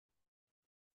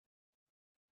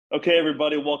Okay,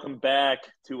 everybody, welcome back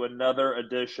to another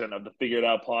edition of the Figure It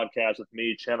Out podcast with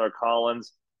me, Chandler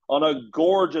Collins, on a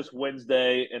gorgeous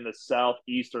Wednesday in the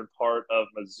southeastern part of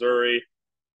Missouri.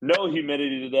 No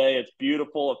humidity today. It's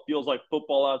beautiful. It feels like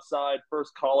football outside.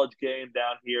 First college game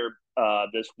down here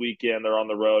this weekend. They're on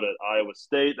the road at Iowa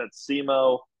State. That's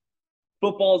SEMO.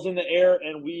 Football's in the air,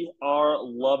 and we are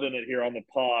loving it here on the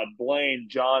pod. Blaine,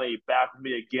 Johnny, back with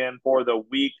me again for the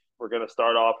week. We're going to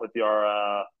start off with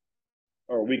our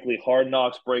weekly Hard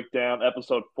Knocks breakdown,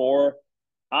 episode 4.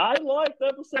 I liked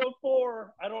episode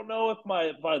 4. I don't know if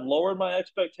I lowered my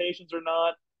expectations or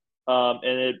not,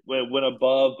 and it went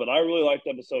above, but I really liked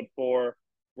episode 4.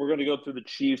 We're going to go through the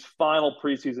Chiefs' final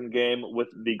preseason game with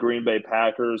the Green Bay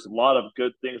Packers. A lot of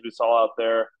good things we saw out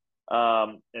there,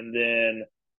 and then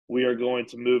we are going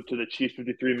to move to the Chiefs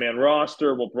 53-man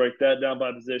roster. We'll break that down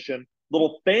by position.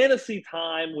 Little fantasy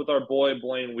time with our boy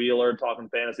Blaine Wheeler, talking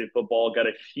fantasy football. Got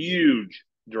a huge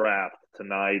draft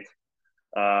tonight.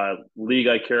 League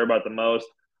I care about the most.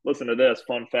 Listen to this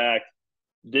fun fact.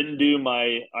 Didn't do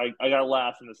my I got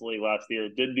last in this league last year.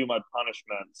 Didn't do my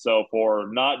punishment. So for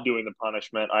not doing the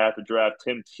punishment, I have to draft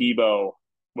Tim Tebow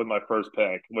with my first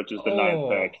pick, which is the ninth Oh,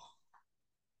 pick.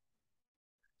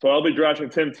 So I'll be drafting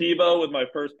Tim Tebow with my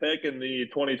first pick in the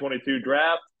 2022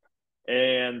 draft,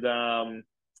 and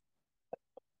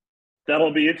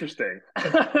that'll be interesting.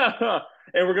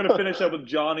 And we're going to finish up with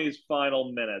Johnny's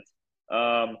final minute.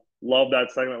 Love that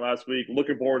segment last week.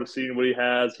 Looking forward to seeing what he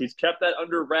has. He's kept that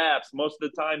under wraps. Most of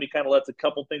the time, he kind of lets a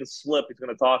couple things slip he's going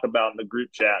to talk about in the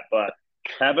group chat, but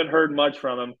haven't heard much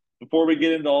from him. Before we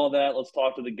get into all that, let's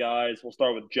talk to the guys. We'll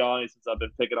start with Johnny since I've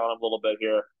been picking on him a little bit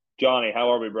here. Johnny,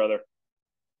 how are we, brother?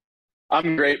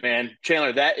 I'm great, man.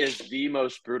 Chandler, that is the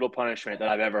most brutal punishment that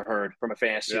I've ever heard from a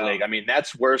fantasy Yeah. league. I mean,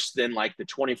 that's worse than like the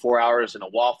 24 hours in a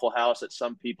Waffle House that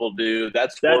some people do.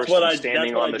 That's That's worse what than I that's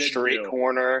standing what on I the didn't street do.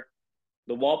 corner.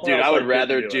 The Waffle Dude, House, I I would didn't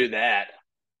rather do it. do that.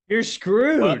 You're Well,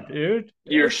 screwed, dude.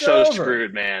 you're It's so over.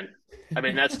 screwed, man. I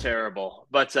mean, that's terrible.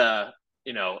 But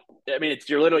you know, I mean, it's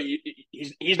your little.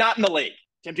 He's not in the league.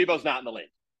 Tim Tebow's not in the league.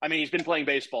 I mean, he's been playing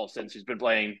baseball since he's been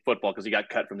playing football because he got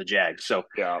cut from the Jags. So,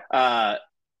 Yeah.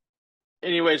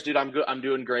 anyways, dude, I'm good. I'm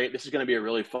doing great. This is going to be a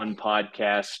really fun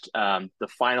podcast. The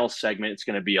final segment is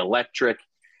going to be electric,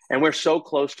 and we're so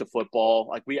close to football.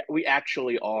 Like we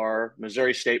actually are.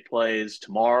 Missouri State plays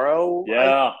tomorrow, I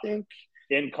Yeah. think,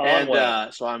 In and Conway.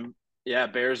 so I'm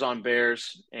Bears on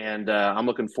Bears, and I'm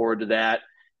looking forward to that.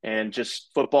 And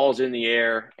just football's in the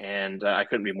air, and I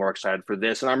couldn't be more excited for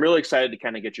this. And I'm really excited to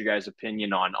kind of get your guys'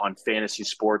 opinion on fantasy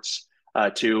sports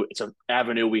too. It's an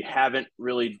avenue we haven't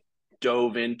really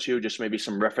dove into, just maybe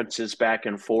some references back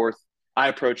and forth. I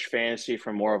approach fantasy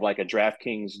from more of like a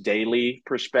DraftKings daily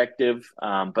perspective,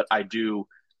 but I do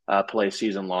play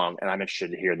season long, and I'm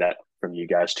interested to hear that from you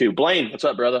guys too. Blaine, what's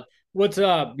up, brother? What's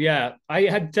up? Yeah, I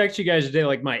had to text you guys today.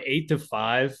 Like my 8 to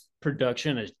 5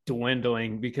 production is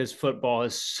dwindling because football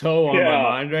is so on my Yeah.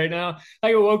 mind right now.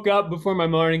 Like I woke up before my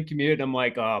morning commute. And I'm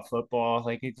like, oh, football.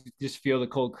 Like it just feel the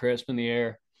cold crisp in the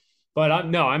air. But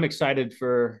I'm excited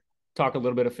for talk a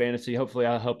little bit of fantasy. Hopefully,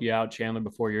 I'll help you out, Chandler,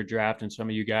 before your draft. And some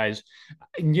of you guys,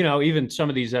 even some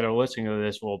of these that are listening to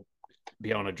this will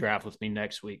be on a draft with me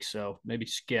next week. So maybe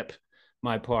skip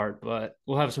my part, but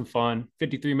we'll have some fun.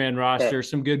 53-man roster,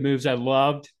 some good moves I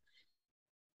loved.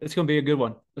 It's going to be a good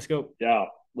one. Let's go. Yeah.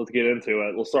 Let's get into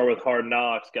it. We'll start with Hard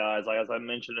Knocks, guys. Like as I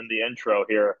mentioned in the intro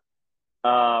here,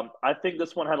 I think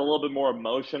this one had a little bit more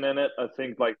emotion in it. I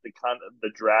think like the kind of the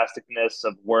drasticness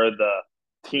of where the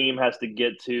team has to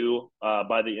get to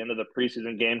by the end of the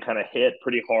preseason game kind of hit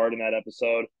pretty hard in that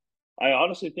episode. I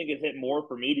honestly think it hit more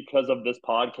for me because of this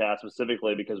podcast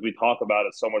specifically because we talk about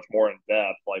it so much more in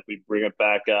depth. Like we bring it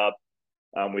back up,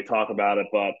 we talk about it,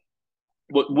 but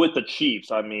with the Chiefs,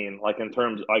 I mean, like in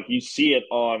terms, like you see it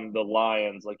on the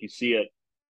Lions, like you see it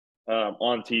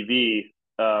on TV.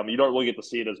 You don't really get to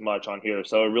see it as much on here,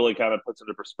 so it really kind of puts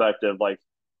into perspective, like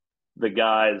the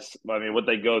guys. I mean, what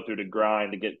they go through to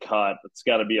grind to get cut. It's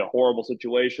got to be a horrible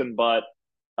situation, but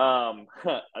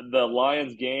the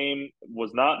Lions game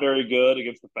was not very good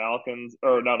against the Falcons,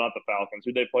 or no, not the Falcons.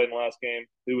 Who they played in the last game?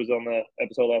 Who was on the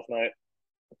episode last night?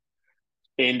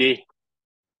 Indy.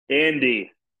 Indy,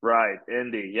 right?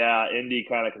 Indy, yeah. Indy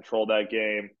kind of controlled that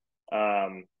game.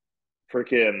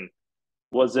 Freaking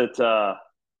was it?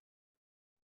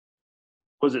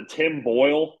 Was it Tim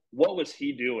Boyle? What was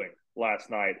he doing last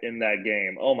night in that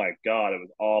game? Oh my god, it was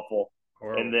awful.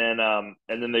 Horrible.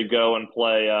 And then they go and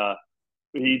play.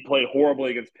 He played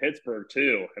horribly against Pittsburgh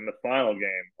too in the final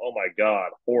game. Oh my god,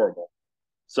 horrible.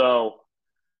 So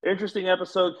interesting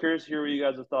episode. Curious to hear what you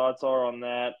guys' thoughts are on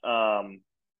that.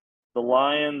 The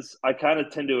Lions, I kind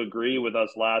of tend to agree with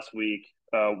us last week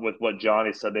with what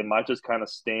Johnny said. They might just kind of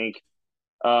stink.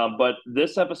 But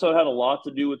this episode had a lot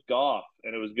to do with Goff,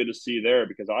 and it was good to see there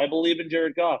because I believe in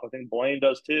Jared Goff. I think Blaine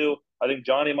does too. I think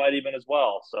Johnny might even as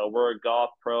well. So we're a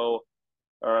Goff pro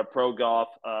or a pro Goff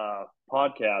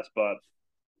podcast. But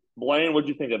Blaine, what'd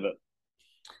you think of it?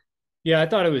 Yeah, I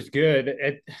thought it was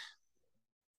good.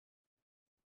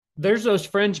 There's those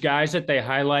fringe guys that they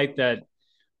highlight that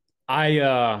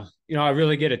I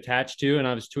really get attached to, and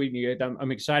I was tweeting it.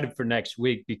 I'm excited for next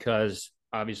week because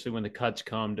obviously when the cuts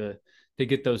come to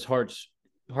get those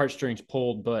heartstrings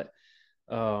pulled, but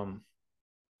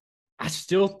I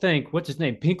still think what's his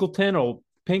name, Pinkleton or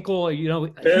Pinkle,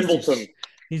 Pendleton.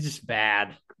 He's just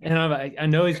bad, and I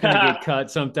know he's going to get cut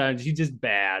sometimes. He's just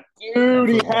bad. Dude,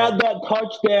 he had that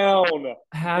touchdown.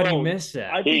 How did he miss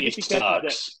that? I think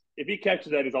if he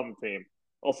catches that, he's on the team.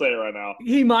 I'll say it right now.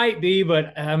 He might be,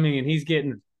 but I mean, he's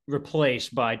getting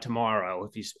replaced by tomorrow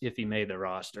if he made the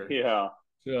roster. Yeah.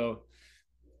 So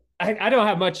I don't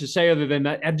have much to say other than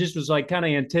that. I just was like kind of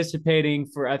anticipating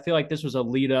I feel like this was a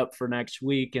lead up for next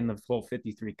week in the full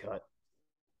 53 cut.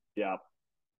 Yeah.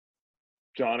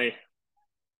 Johnny.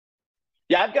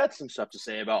 Yeah, I've got some stuff to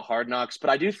say about Hard Knocks, but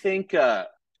I do think, guys,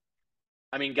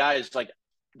 like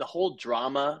the whole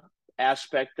drama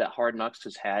aspect that Hard Knocks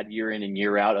has had year in and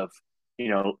year out of,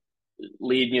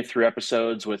 leading you through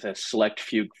episodes with a select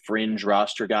few fringe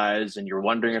roster guys, and you're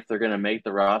wondering if they're going to make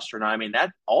the roster. And I mean,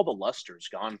 that all the luster's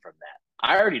gone from that.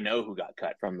 I already know who got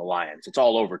cut from the Lions. It's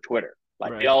all over Twitter.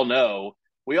 Like right. we all know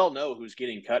who's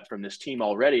getting cut from this team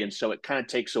already. And so it kind of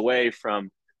takes away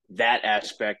from that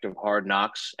aspect of Hard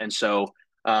Knocks. And so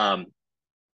that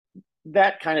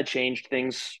kind of changed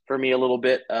things for me a little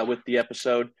bit with the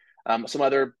episode. Some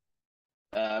other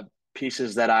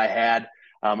pieces that I had,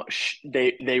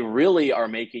 they really are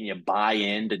making you buy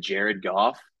into Jared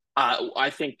Goff.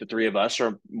 I think the three of us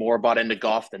are more bought into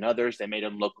Goff than others. They made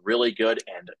him look really good,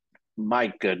 and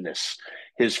my goodness,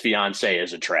 his fiance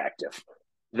is attractive.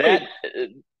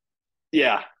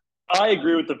 Yeah. I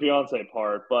agree with the fiance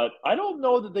part, but I don't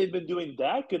know that they've been doing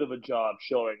that good of a job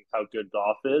showing how good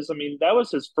Goff is. I mean, that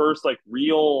was his first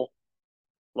real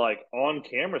on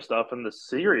camera stuff in the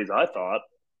series, I thought.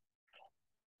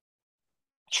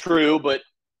 True, but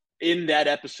in that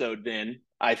episode, then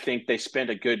I think they spent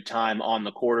a good time on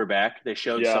the quarterback. They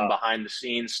showed some behind the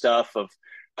scenes stuff of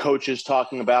coaches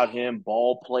talking about him,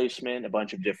 ball placement, a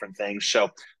bunch of different things. So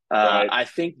right. I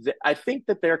think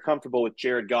that they're comfortable with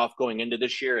Jared Goff going into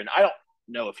this year, and I don't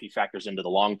know if he factors into the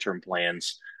long-term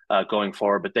plans going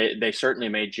forward, but they certainly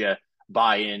made you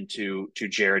buy into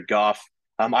Jared Goff.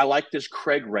 I like this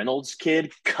Craig Reynolds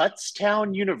kid,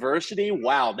 Kutztown University.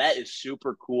 Wow, that is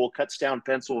super cool. Kutztown,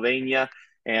 Pennsylvania.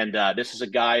 And this is a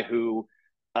guy who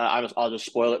I'll just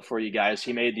spoil it for you guys.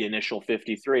 He made the initial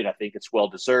 53, and I think it's well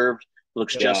deserved.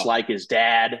 Looks just like his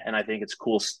dad, and I think it's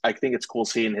cool. I think it's cool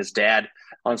seeing his dad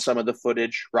on some of the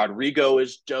footage. Rodrigo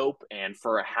is dope, and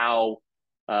for how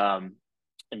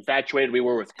infatuated we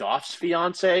were with Goff's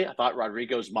fiance, I thought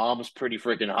Rodrigo's mom was pretty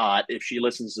freaking hot. If she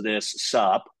listens to this,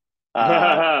 sup.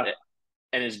 And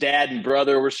his dad and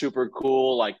brother were super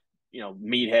cool,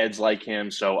 meatheads like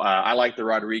him. So I like the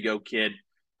Rodrigo kid.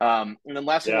 And then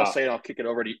last thing I'll say, and I'll kick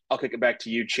it back to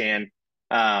you, Chan.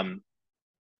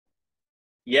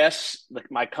 Yes,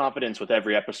 my confidence with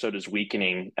every episode is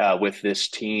weakening with this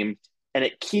team, and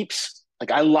it keeps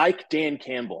I like Dan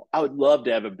Campbell. I would love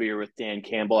to have a beer with Dan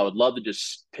Campbell. I would love to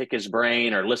just pick his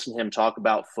brain or listen to him talk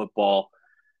about football.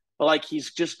 But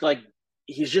he's just got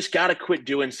to quit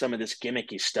doing some of this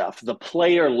gimmicky stuff. The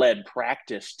player-led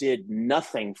practice did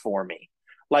nothing for me.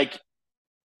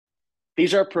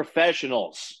 These are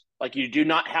professionals. You do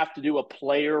not have to do a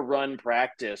player-run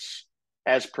practice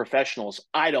as professionals,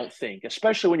 I don't think,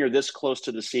 especially when you're this close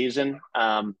to the season.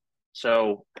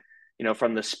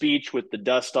 From the speech with the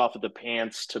dust off of the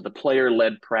pants to the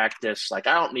player-led practice, I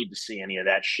don't need to see any of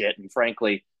that shit. And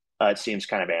frankly, it seems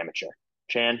kind of amateur.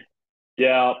 Chan?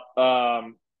 Yeah. I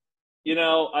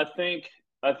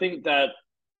think that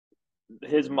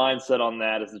his mindset on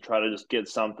that is to try to just get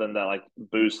something that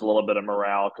boosts a little bit of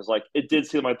morale, because it did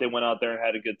seem like they went out there and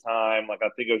had a good time. I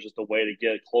think it was just a way to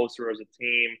get closer as a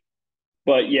team.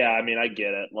 But yeah, I mean, I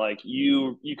get it.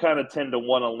 You kind of tend to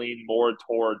want to lean more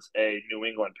towards a New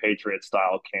England Patriots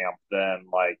style camp than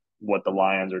what the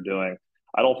Lions are doing.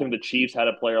 I don't think the Chiefs had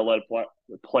a player led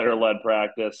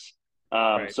practice.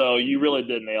 Right. So you really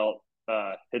did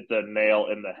hit the nail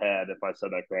in the head, if I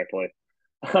said that correctly.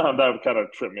 That kind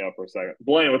of tripped me up for a second.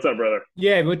 Blaine, what's up, brother?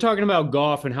 Yeah, we're talking about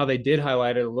Goff and how they did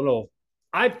highlight it a little.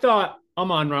 I thought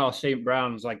Amon-Ra St.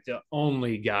 Brown was the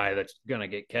only guy that's going to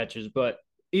get catches, but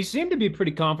he seemed to be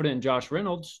pretty confident in Josh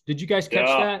Reynolds. Did you guys catch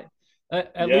Yeah.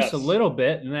 that? At least a Yes. little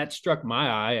bit, and that struck my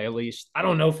eye. At least I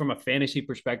don't know from a fantasy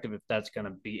perspective if that's going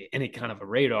to be any kind of a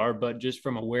radar, but just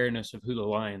from awareness of who the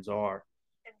Lions are.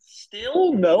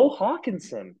 Still no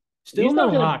Hawkinson. Still no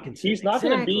Hawkinson. He's not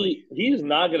gonna be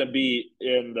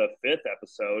in the fifth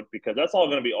episode because that's all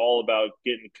gonna be all about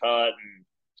getting cut and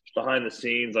behind the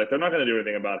scenes. Like they're not gonna do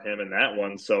anything about him in that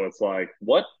one. So it's like,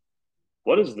 what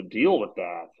is the deal with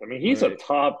that? I mean, he's a Right.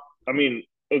 top. I mean,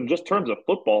 in just terms of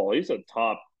football, he's a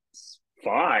top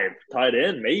five tight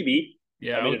end, maybe.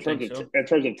 Yeah, I I mean, would think so. in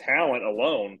terms of talent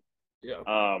alone, Yeah.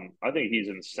 I think he's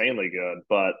insanely good.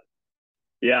 But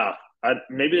yeah,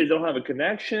 maybe they don't have a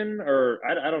connection, or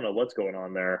I don't know what's going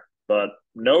on there. But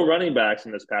no running backs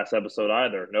in this past episode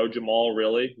either. No Jamal,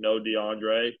 really. No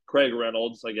DeAndre. Craig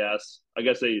Reynolds, I guess. I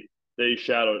guess they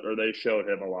showed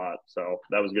him a lot, so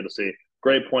that was good to see.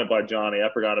 Great point by Johnny.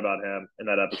 I forgot about him in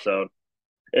that episode.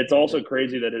 It's also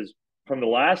crazy that his from the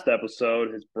last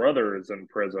episode, his brother is in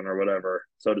prison or whatever.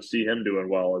 So to see him doing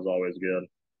well is always good.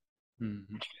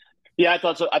 Mm-hmm. Yeah, I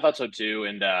thought so. I thought so too.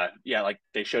 And yeah, like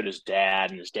they showed his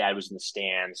dad, and his dad was in the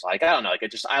stands. Like I don't know, like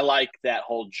I like that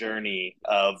whole journey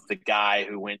of the guy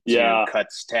who went to Yeah.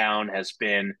 Kutztown, has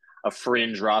been a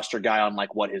fringe roster guy on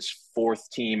like what his fourth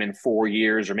team in 4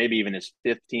 years, or maybe even his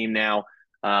fifth team now,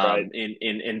 Right.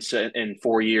 in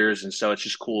 4 years. And so it's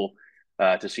just cool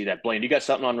to see that. Blaine, you got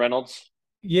something on Reynolds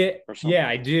Yeah, or something? yeah,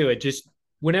 I do. It just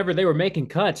whenever they were making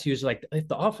cuts, he was like, if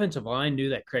the offensive line knew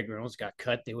that Craig Reynolds got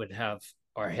cut, they would have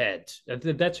our heads.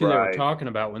 That's who they were Right. talking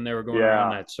about when they were going Yeah.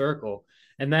 around that circle.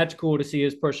 And that's cool to see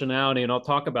his personality. And I'll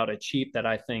talk about a Chief that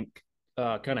I think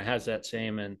kind of has that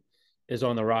same and is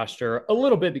on the roster a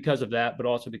little bit because of that, but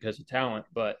also because of talent.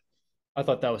 But I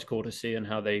thought that was cool to see and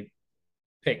how they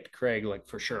picked Craig, like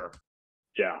for sure.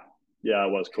 Yeah. Yeah,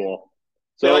 it was cool.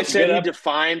 So So I said good he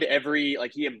defined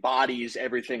he embodies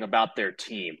everything about their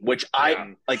team, which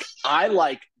Yeah. I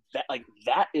like that. Like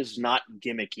that is not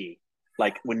gimmicky.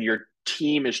 Like when your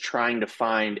team is trying to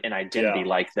find an identity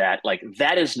like that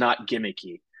is not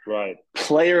gimmicky. Right.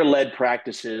 Player-led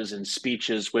practices and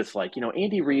speeches with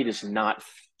Andy Reid is not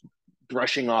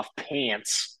brushing off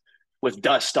pants with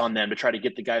dust on them to try to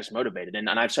get the guys motivated. And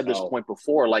I've said this point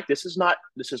before, like this is not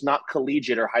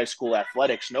collegiate or high school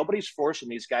athletics. Nobody's forcing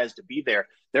these guys to be there.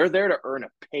 They're there to earn a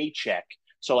paycheck.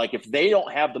 So like if they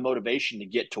don't have the motivation to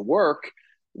get to work,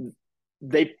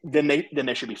 they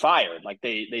should be fired. Like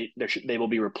they will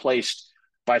be replaced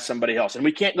by somebody else. And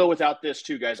we can't go without this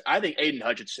too, guys. I think Aiden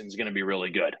Hutchinson is going to be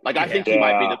really good. Like I think he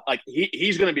might be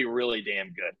he's going to be really damn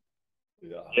good.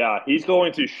 Yeah, he's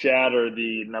going to shatter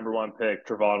the number one pick,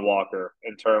 Travon Walker,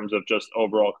 in terms of just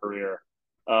overall career.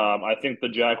 I think the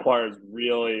Jaguars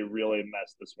really, really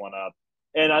messed this one up.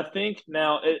 And I think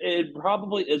now it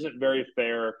probably isn't very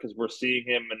fair because we're seeing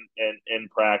him in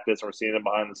practice and we're seeing him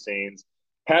behind the scenes.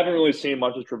 Haven't really seen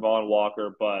much of Travon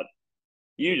Walker, but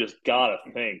you just got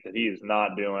to think that he is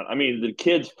not doing. I mean, the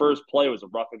kid's first play was a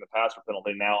roughing the passer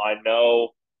penalty. Now, I know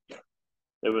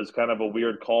it was kind of a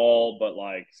weird call, but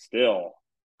like still,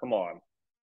 come on.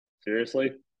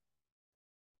 Seriously?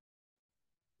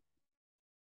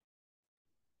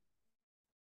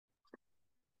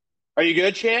 Are you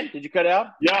good, Chan? Did you cut out?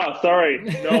 Yeah, sorry.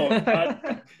 No,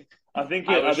 I think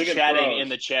I was it chatting froze. in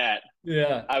the chat.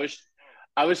 Yeah.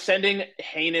 I was sending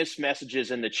heinous messages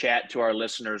in the chat to our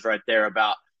listeners right there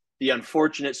about the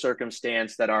unfortunate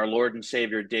circumstance that our Lord and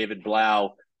Savior David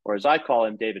Blau, or as I call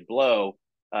him, David Blow,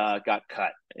 got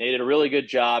cut. He did a really good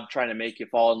job trying to make you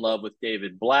fall in love with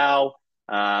David Blau,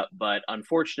 but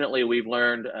unfortunately, we've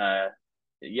learned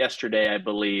yesterday, I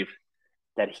believe,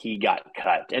 that he got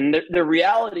cut. And the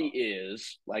reality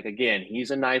is, like, again,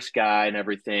 he's a nice guy and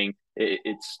everything.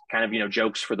 It's kind of,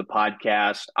 jokes for the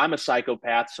podcast. I'm a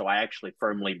psychopath, so I actually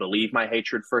firmly believe my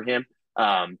hatred for him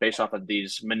based off of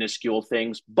these minuscule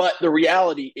things. But the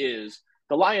reality is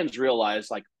the Lions realize,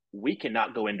 like, we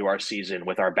cannot go into our season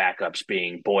with our backups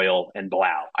being Boyle and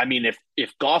Blau. I mean,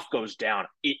 if Goff goes down,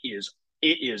 it is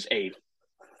a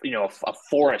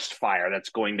forest fire that's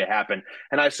going to happen.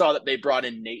 And I saw that they brought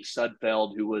in Nate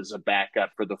Sudfeld, who was a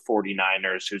backup for the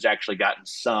 49ers, who's actually gotten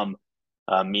some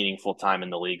meaningful time in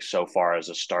the league so far as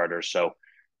a starter. So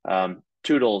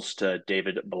toodles to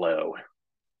David Blow.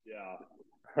 Yeah.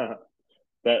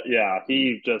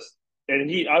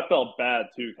 I felt bad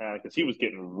too, kind of, because he was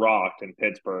getting rocked in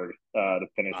Pittsburgh to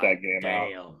finish that game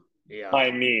out. Yeah.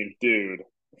 I mean, dude,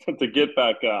 to get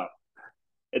back up.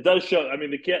 It does show. I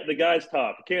mean, the guy's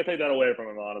tough. You can't take that away from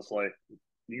him, honestly.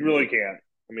 You really can't.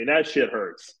 I mean, that shit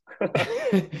hurts.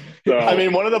 So, I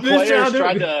mean, one of the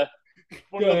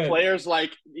players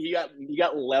like he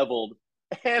got leveled,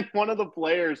 and one of the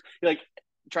players like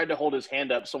tried to hold his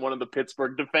hand up so one of the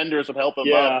Pittsburgh defenders would help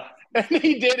him up. Yeah. And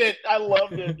he did it. I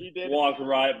loved it. He did Walked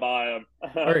right by him.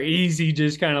 Or Easy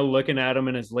just kind of looking at him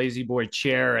in his lazy boy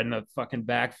chair in the fucking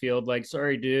backfield, like,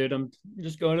 sorry, dude, I'm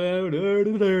just going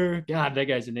out. God, that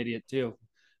guy's an idiot too.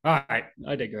 All right,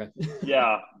 I digress.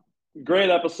 Yeah. Great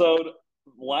episode.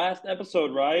 Last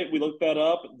episode, right? We looked that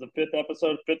up. The 5th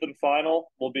episode, 5th and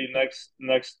final, will be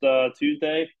next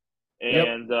Tuesday.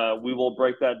 And we will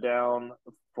break that down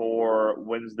for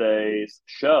Wednesday's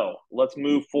show. Let's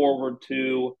move forward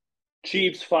to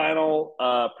Chiefs' final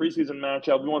preseason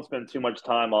matchup. We won't spend too much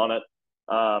time on it.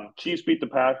 Chiefs beat the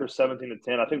Packers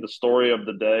 17-10. I think the story of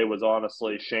the day was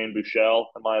honestly Shane Buechele,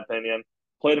 in my opinion.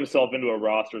 Played himself into a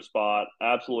roster spot,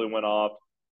 absolutely went off.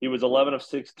 He was 11 of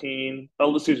 17 for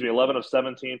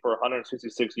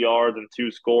 166 yards and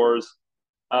 2 scores.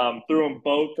 Threw them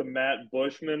both to Matt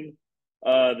Bushman,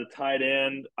 the tight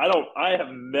end. I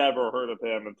have never heard of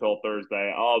him until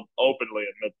Thursday. I'll openly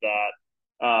admit that.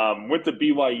 Went to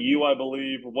BYU, I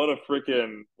believe. What a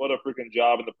freaking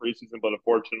job in the preseason, but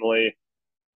unfortunately,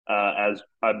 as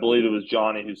I believe it was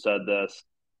Johnny who said this,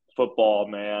 football,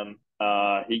 man.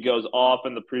 He goes off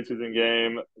in the preseason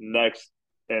game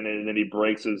and then he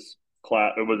breaks his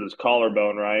it was his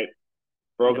collarbone, right?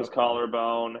 Broke his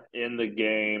collarbone in the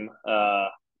game.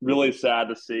 Really sad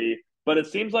to see. But it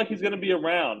seems like he's going to be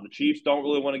around. The Chiefs don't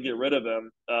really want to get rid of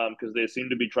him because they seem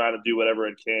to be trying to do whatever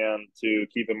it can to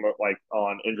keep him like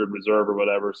on injured reserve or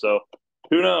whatever. So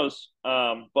who knows?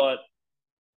 But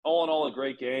all in all, a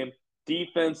great game.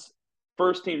 Defense,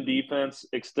 first team defense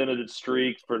extended its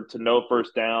streak to no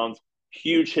first downs.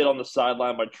 Huge hit on the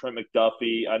sideline by Trent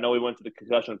McDuffie. I know he went to the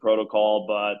concussion protocol,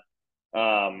 but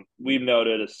we've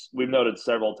noted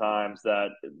several times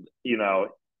that,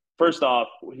 first off,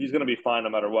 he's going to be fine no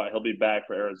matter what. He'll be back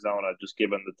for Arizona, just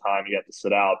given the time he had to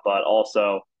sit out. But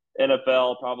also,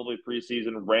 NFL probably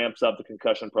preseason ramps up the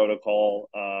concussion protocol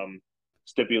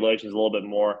stipulations a little bit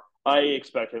more. I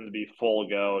expect him to be full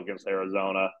go against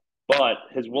Arizona, but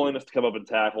his willingness to come up and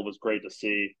tackle was great to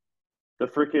see. The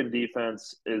freaking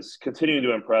defense is continuing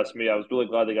to impress me. I was really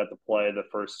glad they got to play the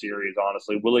first series,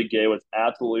 honestly. Willie Gay was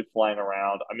absolutely flying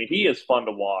around. I mean, he is fun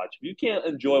to watch. If you can't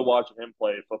enjoy watching him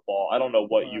play football, I don't know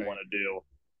what you want to do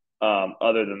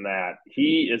other than that.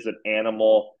 He is an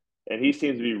animal, and he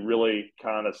seems to be really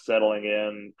kind of settling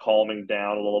in, calming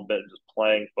down a little bit, and just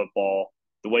playing football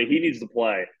the way he needs to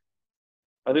play.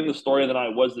 I think the story of the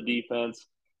night was the defense.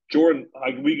 Jordan,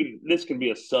 this can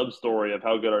be a sub story of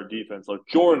how good our defense looks.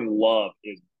 Jordan Love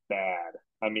is bad.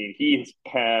 I mean, he is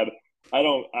bad. I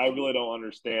really don't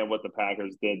understand what the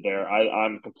Packers did there.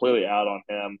 I'm completely out on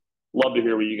him. Love to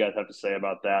hear what you guys have to say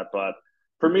about that. But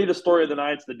for me, the story of the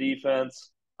night's the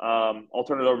defense. I'll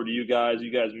turn it over to you guys. You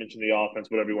guys mentioned the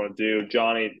offense, whatever you want to do.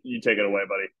 Johnny, you take it away,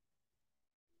 buddy.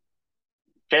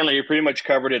 Chandler, you pretty much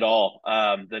covered it all.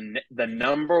 The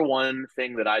number one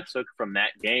thing that I took from that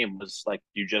game was, like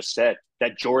you just said,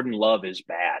 that Jordan Love is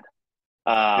bad.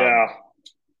 Yeah.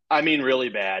 I mean, really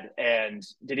bad. And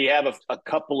did he have a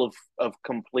couple of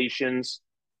completions?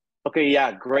 Okay,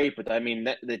 yeah, great. But, I mean,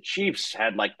 the Chiefs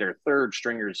had, like, their third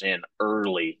stringers in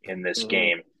early in this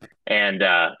game and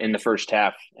in the first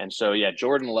half. And so, yeah,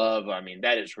 Jordan Love, I mean,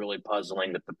 that is really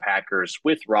puzzling that the Packers,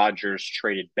 with Rodgers,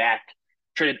 traded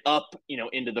up,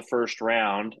 into the first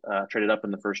round, traded up in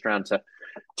the first round to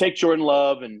take Jordan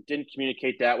Love and didn't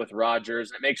communicate that with Rodgers.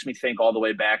 And it makes me think all the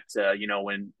way back to,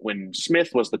 when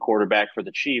Smith was the quarterback for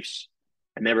the Chiefs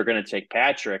and they were going to take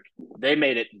Patrick, they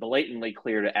made it blatantly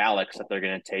clear to Alex that they're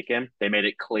going to take him. They made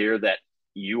it clear that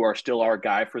you are still our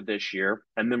guy for this year,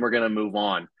 and then we're going to move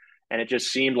on. And it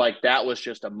just seemed like that was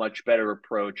just a much better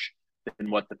approach than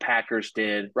what the Packers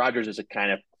did. Rodgers is a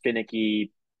kind of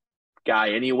finicky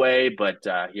guy anyway, but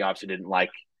he obviously didn't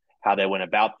like how they went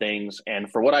about things.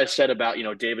 And for what I said about,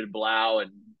 David Blau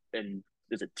and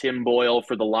is it Tim Boyle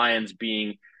for the Lions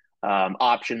being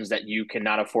options that you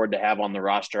cannot afford to have on the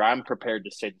roster, I'm prepared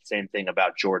to say the same thing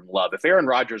about Jordan Love. If Aaron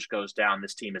Rodgers goes down,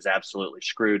 this team is absolutely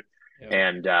screwed.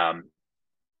 Yeah.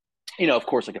 And, of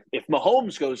course, like if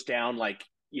Mahomes goes down, like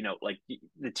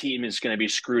the team is going to be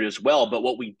screwed as well. But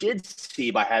what we did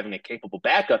see by having a capable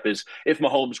backup is if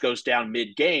Mahomes goes down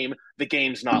mid-game, the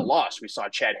game's not lost. We saw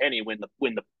Chad Henne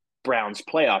win the Browns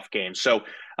playoff game. So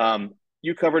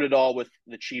you covered it all with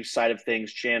the Chiefs side of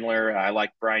things, Chandler. I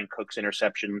like Brian Cook's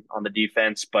interception on the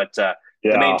defense, but the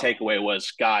main takeaway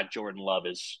was, God, Jordan Love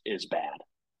is bad.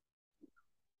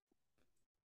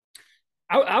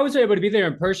 I was able to be there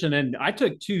in person, and I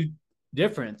took two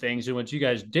different things in which you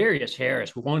guys, Darius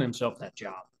Harris won himself that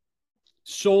job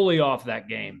solely off that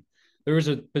game. There was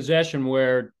a possession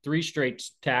where 3 straight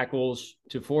tackles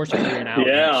to force a 3 and out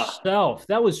Yeah. himself.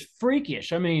 That was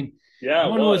freakish. I mean, Yeah,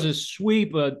 one was a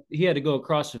sweep, he had to go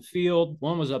across the field.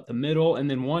 One was up the middle, and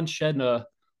then one shedding a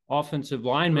offensive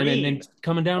lineman and then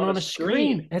coming down on a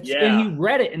screen. And he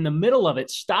read it in the middle of it,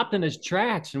 stopped in his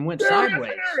tracks and went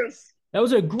sideways. That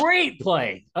was a great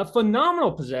play, a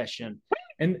phenomenal possession.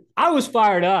 And I was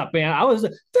fired up, man. I was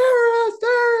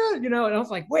Darius, and I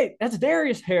was like, wait, that's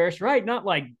Darius Harris, right? Not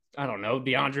like, I don't know,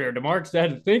 DeAndre or DeMarcus. I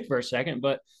had to think for a second,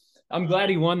 but I'm glad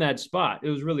he won that spot. It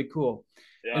was really cool.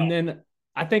 Yeah. And then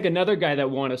I think another guy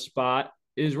that won a spot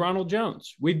is Ronald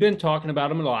Jones. We've been talking about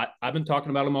him a lot. I've been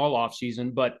talking about him all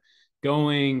offseason, but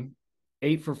going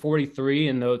 8 for 43,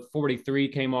 and the 43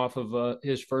 came off of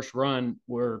his first run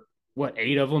were,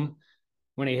 8 of them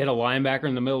when he hit a linebacker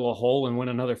in the middle of a hole and went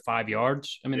another 5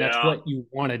 yards. I mean, that's what you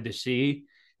wanted to see.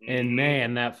 Mm-hmm. And,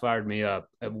 man, that fired me up.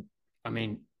 I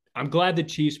mean, I'm glad the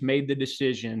Chiefs made the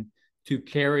decision to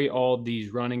carry all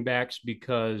these running backs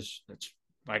because, that's,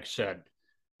 like I said,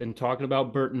 been talking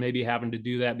about Burton maybe having to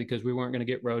do that because we weren't going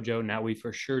to get Rojo. Now we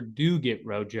for sure do get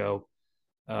Rojo.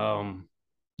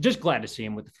 Just glad to see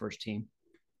him with the first team.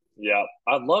 Yeah,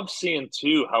 I love seeing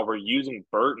too how we're using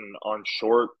Burton on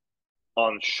short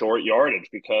yardage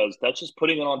because that's just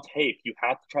putting it on tape. You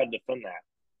have to try to defend that.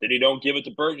 Then you don't give it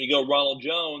to Burton, you go Ronald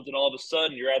Jones, and all of a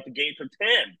sudden you're at the game for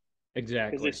 10.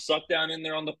 Exactly. Because they suck down in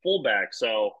there on the fullback.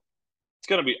 So it's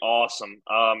going to be awesome.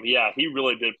 Yeah, he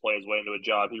really did play his way into a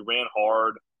job. He ran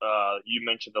hard. You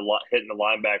mentioned hitting the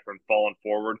linebacker and falling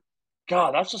forward.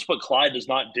 God, that's just what Clyde does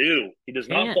not do. He does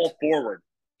not fall forward.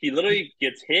 He literally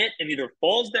gets hit and either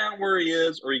falls down where he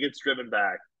is or he gets driven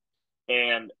back.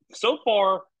 And so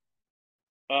far,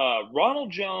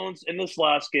 Ronald Jones in this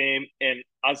last game and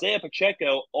Isaiah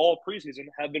Pacheco all preseason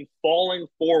have been falling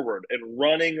forward and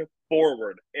running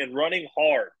forward and running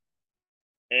hard.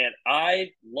 And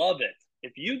I love it.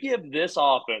 If you give this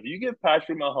offense, you give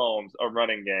Patrick Mahomes a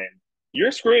running game,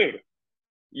 you're screwed.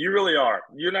 You really are.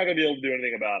 You're not going to be able to do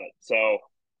anything about it. So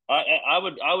I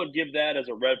would give that as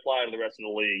a red flag to the rest of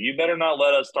the league. You better not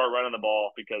let us start running the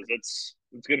ball because it's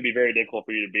going to be very difficult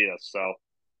for you to beat us. So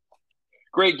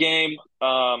great game.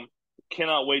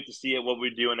 Cannot wait to see what we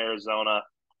do in Arizona.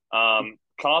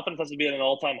 Confidence has to be at an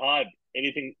all-time high.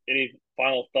 Any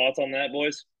final thoughts on that,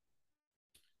 boys?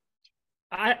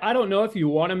 I don't know if you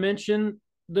want to mention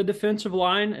the defensive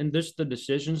line and just the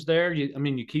decisions there.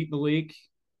 You keep Malik,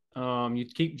 you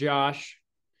keep Josh,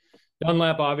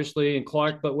 Dunlap, obviously, and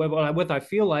Clark. But I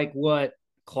feel like what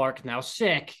Clark now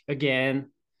sick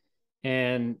again,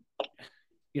 and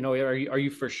are you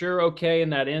for sure okay in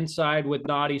that inside with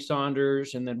Noddy,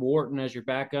 Saunders, and then Wharton as your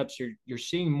backups? You're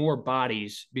seeing more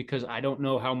bodies because I don't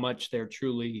know how much they're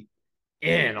truly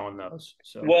in on those.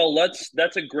 So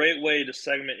that's a great way to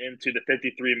segment into the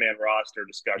 53-man roster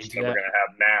discussion that we're going to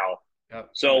have now. Yep.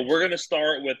 So we're going to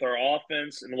start with our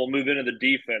offense and we'll move into the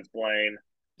defense, Blaine.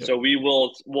 Yep. So we're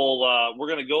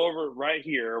going to go over it right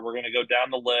here. We're going to go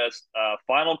down the list.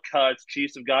 Final cuts.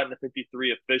 Chiefs have gotten to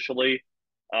 53 officially.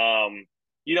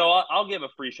 I'll give a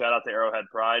free shout out to Arrowhead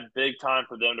Pride. Big time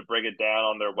for them to break it down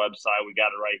on their website. We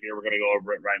got it right here. We're going to go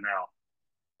over it right now.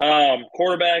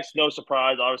 Quarterbacks, no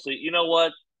surprise, obviously. You know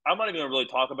what? I'm not even going to really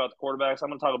talk about the quarterbacks. I'm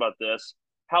going to talk about this.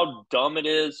 How dumb it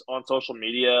is on social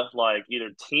media, like either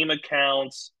team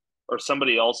accounts or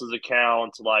somebody else's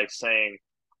account, like saying,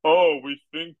 oh, we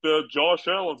think that Josh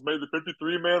Allen's made the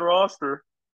 53-man roster.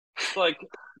 It's like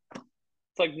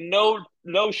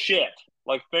no shit.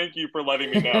 Like, thank you for letting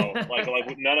me know.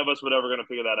 like none of us would ever going to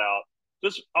figure that out.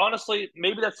 Just honestly,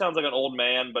 maybe that sounds like an old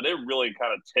man, but it really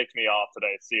kind of ticked me off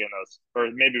today seeing this. Or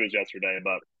maybe it was yesterday,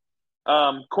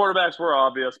 but quarterbacks were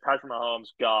obvious. Patrick Mahomes,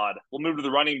 God. We'll move to the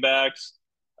running backs.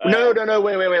 No,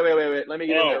 wait. Let me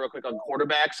get in there real quick on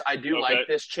quarterbacks. I do like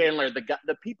this, Chandler.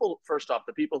 The people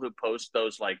who post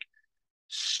those like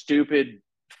stupid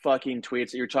fucking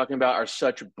tweets that you're talking about are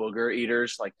such booger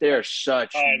eaters. Like, they're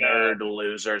such nerd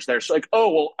losers. They're like,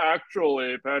 oh, well,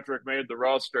 actually, Patrick made the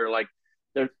roster. Like,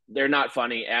 they're not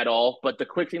funny at all. But the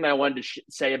quick thing that I wanted to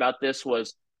say about this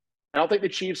was I don't think the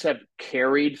Chiefs have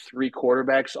carried 3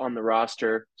 quarterbacks on the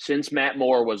roster since Matt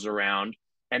Moore was around,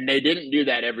 and they didn't do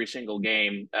that every single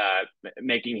game,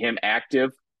 making him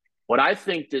active. What I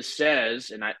think this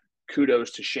says, and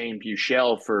kudos to Shane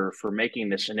Buechele for making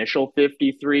this initial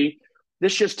 53,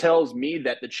 this just tells me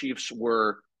that the Chiefs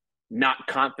were not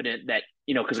confident that,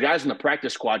 because guys in the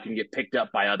practice squad can get picked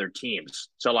up by other teams.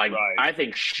 So, I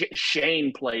think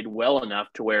Shane played well enough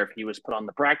to where if he was put on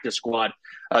the practice squad,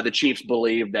 the Chiefs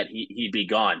believed that he'd be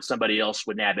gone. Somebody else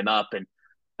would nab him up. And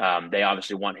They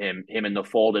obviously want him in the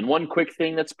fold. And one quick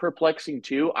thing that's perplexing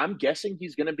too, I'm guessing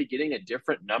he's going to be getting a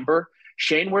different number.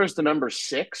 Shane wears the number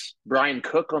 6. Brian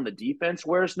Cook on the defense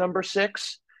wears number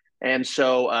 6. And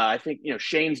so I think,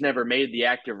 Shane's never made the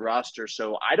active roster.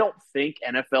 So I don't think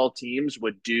NFL teams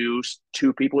would do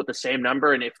 2 people with the same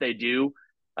number. And if they do,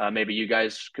 maybe you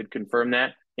guys could confirm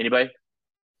that. Anybody?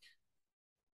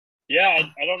 Yeah,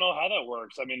 I don't know how that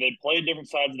works. I mean, they play different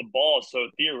sides of the ball, so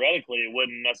theoretically it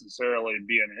wouldn't necessarily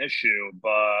be an issue. But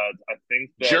I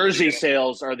think that jersey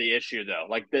sales are the issue, though.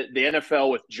 Like the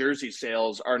NFL with jersey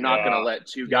sales are not going to let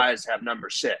 2 guys have number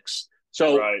 6.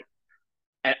 So right.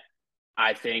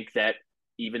 I think that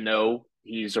even though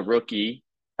he's a rookie,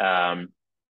 and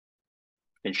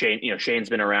Shane's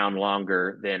been around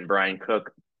longer than Brian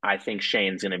Cook, I think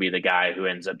Shane's going to be the guy who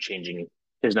ends up changing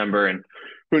his number, and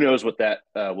who knows what that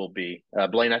will be.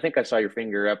 Blaine, I think I saw your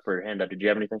finger up or hand up. Did you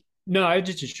have anything? No, I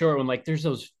just a short one. Like, there's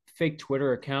those fake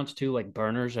Twitter accounts too, like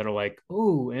burners that are like,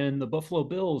 "Oh, and the Buffalo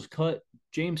Bills cut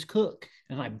James Cook,"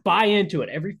 and I buy into it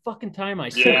every fucking time I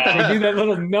see it. They do that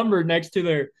little number next to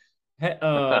their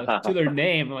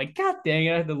name. I'm like, God dang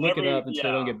it, I have to look it up so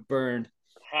I don't get burned.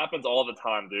 Happens all the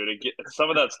time, dude. Some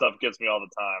of that stuff gets me all the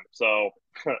time. So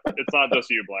it's not just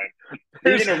you, Blaine.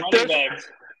 Moving to running backs.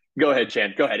 Go ahead,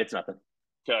 Chan. Go ahead. It's nothing.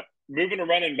 Okay. Moving to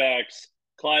running backs.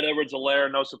 Clyde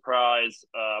Edwards-Helaire, no surprise,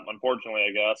 unfortunately,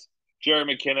 I guess. Jerick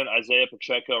McKinnon, Isaiah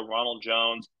Pacheco, Ronald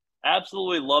Jones.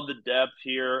 Absolutely love the depth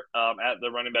here at the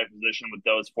running back position with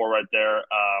those 4 right there.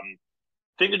 I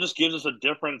think it just gives us a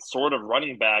different sort of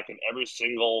running back in every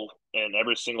single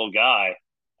guy.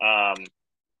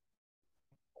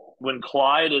 When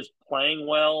Clyde is playing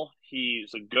well,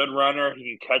 he's a good runner.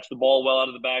 He can catch the ball well out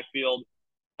of the backfield.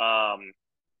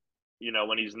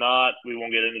 When he's not, we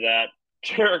won't get into that.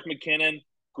 Jerick McKinnon,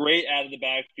 great out of the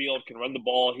backfield, can run the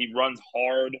ball. He runs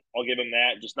hard. I'll give him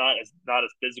that. Just not as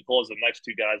physical as the next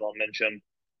 2 guys I'll mention.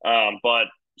 But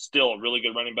still a really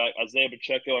good running back. Isaiah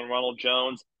Pacheco and Ronald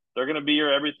Jones, they're going to be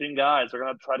your everything guys. They're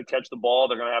going to try to catch the ball.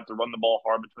 They're going to have to run the ball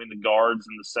hard between the guards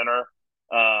and the center.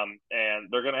 And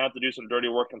they're going to have to do some dirty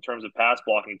work in terms of pass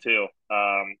blocking too.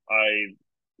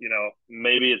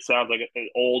 Maybe it sounds like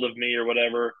old of me or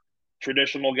whatever,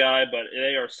 traditional guy, but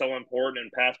they are so important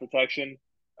in pass protection.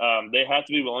 They have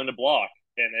to be willing to block,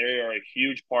 and they are a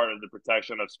huge part of the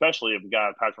protection, especially of a guy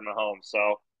like Patrick Mahomes.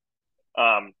 So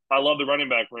I love the running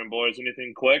back room, boys.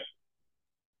 Anything quick?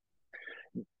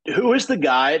 Who is the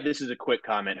guy? This is a quick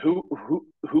comment.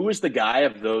 Who is the guy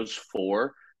of those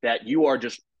 4 that you are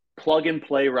just plug and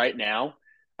play right now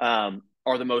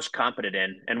are the most competent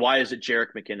in, and why is it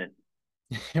Jerick McKinnon?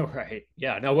 Right.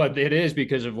 Yeah. No, what it is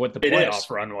because of what the playoff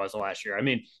run was last year. I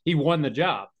mean, he won the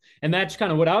job. And that's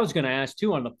kind of what I was going to ask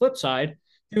too. On the flip side,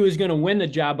 who is going to win the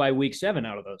job by week 7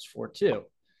 out of those 4 too?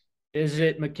 Is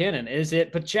it McKinnon? Is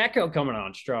it Pacheco coming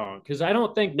on strong? Because I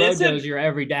don't think Rojo's your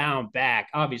every down back.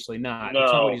 Obviously not. No.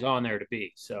 It's not what he's on there to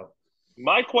be. So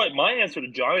my answer to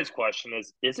Johnny's question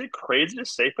is it crazy to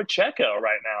say Pacheco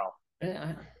right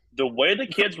now? The way the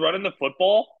kid's running the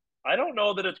football, I don't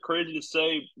know that it's crazy to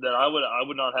say that I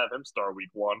would not have him start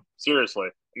week 1. Seriously.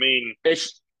 I mean,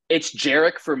 it's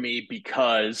Jerick for me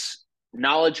because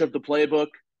knowledge of the playbook,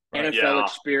 NFL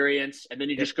experience, and then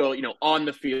you just go, on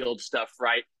the field stuff,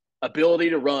 right? Ability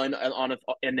to run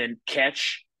and then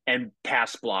catch and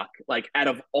pass block. Like, out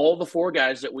of all the 4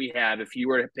 guys that we have, if you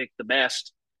were to pick the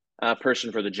best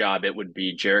person for the job, it would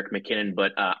be Jerick McKinnon.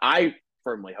 But I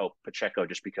firmly hope Pacheco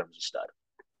just becomes a stud.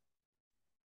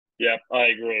 Yeah, I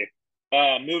agree.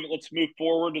 Let's move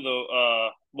forward to the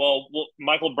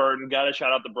Michael Burton. Got to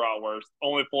shout out the Bratwurst.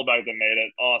 Only fullback that made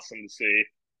it. Awesome to see.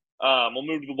 We'll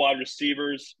move to the wide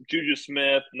receivers. Juju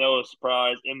Smith, no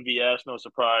surprise. MVS, no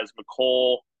surprise.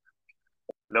 McCole,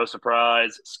 no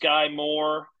surprise. Sky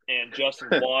Moore and Justin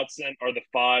Watson are the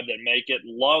 5 that make it.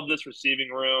 Love this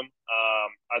receiving room.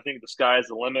 I think the sky is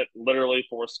the limit, literally,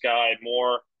 for Sky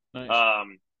Moore. Nice.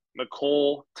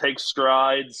 McCole takes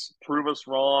strides. Prove us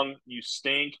wrong. You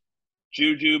stink.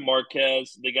 Juju,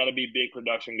 Marquez, they got to be big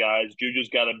production guys. Juju's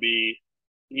got to be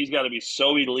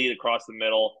so elite across the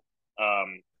middle.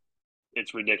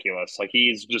 It's ridiculous. Like,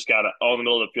 he's just got to all in the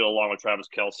middle of the field along with Travis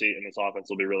Kelce, and this offense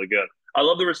will be really good. I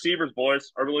love the receivers,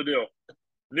 boys. I really do.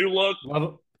 New look,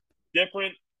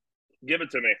 different. Give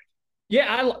it to me.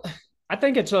 Yeah, I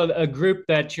think it's a group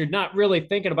that you're not really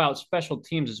thinking about special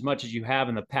teams as much as you have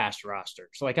in the past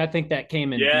rosters. Like, I think that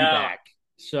came in D-back.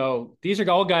 So these are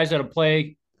all guys that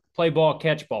play ball,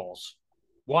 catch balls.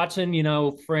 Watson,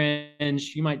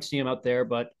 fringe, you might see him out there,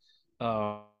 but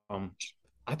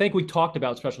I think we talked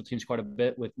about special teams quite a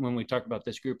bit when we talked about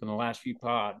this group in the last few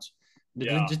pods.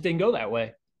 It just didn't go that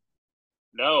way.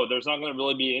 No, there's not going to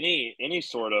really be any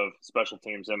sort of special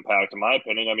teams impact, in my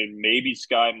opinion. I mean, maybe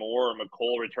Sky Moore or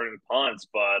McCole returning punts,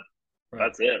 but Right.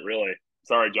 that's it, really.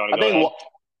 Sorry, Johnny, I go think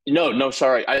ahead. no,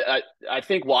 sorry. I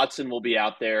think Watson will be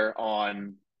out there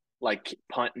on like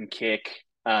punt and kick.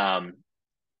 I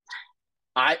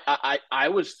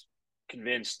was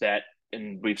convinced that,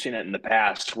 and we've seen it in the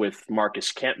past with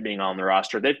Marcus Kemp being on the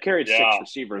roster. They've carried six Yeah,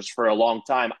 receivers for a long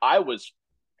time. I was,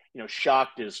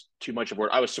 shocked is too much of a word.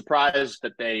 I was surprised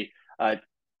that they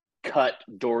cut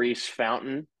Doris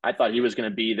Fountain. I thought he was going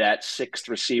to be that sixth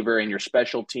receiver and your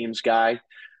special teams guy.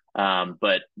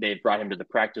 But they brought him to the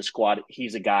practice squad.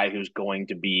 He's a guy who's going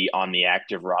to be on the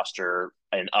active roster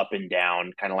and up and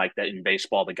down, kind of like that in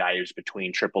baseball, the guy who's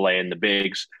between AAA and the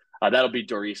bigs. That'll be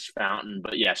Doris Fountain.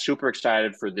 But yeah, super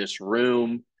excited for this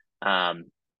room. Um,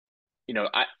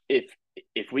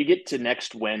 if we get to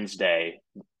next Wednesday,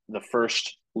 the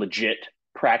first legit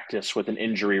practice with an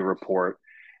injury report,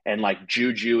 and like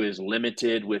Juju is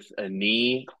limited with a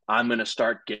knee, I'm gonna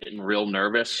start getting real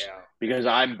nervous Yeah. because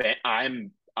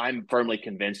I'm firmly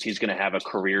convinced he's gonna have a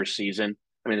career season.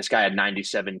 I mean, this guy had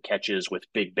 97 catches with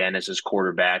Big Ben as his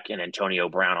quarterback and Antonio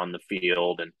Brown on the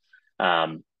field, and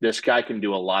this guy can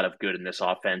do a lot of good in this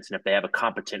offense. And if they have a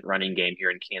competent running game here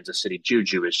in Kansas City,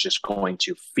 Juju is just going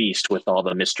to feast with all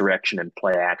the misdirection and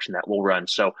play action that will run.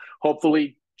 So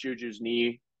hopefully Juju's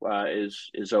knee is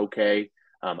okay.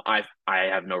 I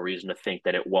have no reason to think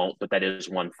that it won't, but that is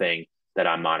one thing that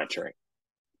I'm monitoring.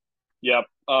 yep.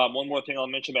 One more thing I'll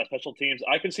mention about special teams.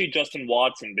 I can see Justin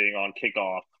Watson being on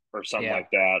kickoff or something Yeah. like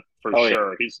that for Oh yeah,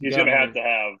 sure. He's gonna Definitely.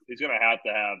 have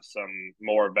to have some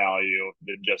more value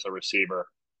than just a receiver.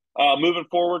 Moving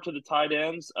forward to the tight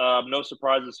ends, no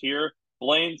surprises here.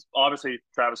 Blaine's obviously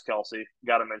Travis Kelce,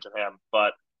 got to mention him,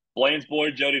 but Blaine's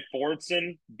boy Jody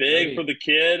Fortson, big for Jody. the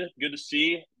kid, good to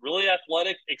see. Really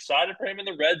athletic, excited for him in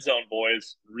the red zone,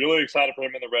 boys. Really excited for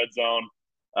him in the red zone.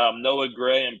 Noah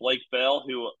Gray and Blake Bell,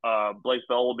 who Blake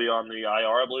Bell will be on the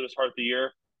IR, I believe, to start the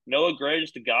year. Noah Gray,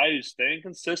 just a guy who's staying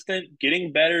consistent,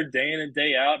 getting better day in and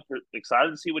day out.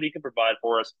 Excited to see what he can provide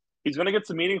for us. He's going to get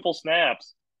some meaningful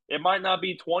snaps. It might not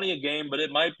be 20 a game, but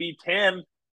it might be 10.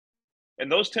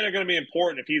 And those 10 are going to be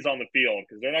important if he's on the field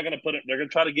because they're not going to put it, they're going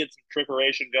to try to get some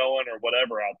trickeration going or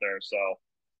whatever out there. So,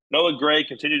 Noah Gray,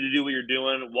 continue to do what you're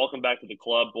doing. Welcome back to the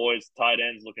club, boys. Tight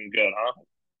ends looking good, huh?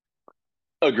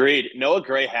 agreed. Noah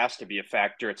Gray has to be a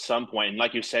factor at some point, and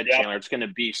like you said, Yep. Chandler, it's going to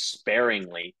be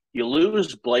sparingly. You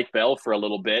lose Blake Bell for a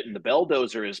little bit, and the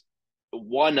Belldozer is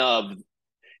one of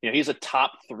he's a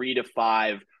top 3 to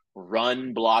 5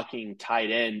 run blocking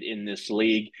tight end in this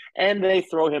league, and they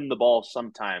throw him the ball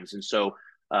sometimes. And so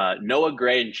Noah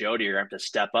Gray and Jody are going to have to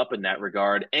step up in that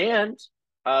regard. And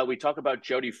we talk about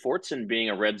Jody Fortson being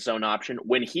a red zone option.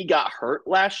 When he got hurt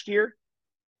last year,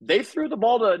 they threw the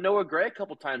ball to Noah Gray a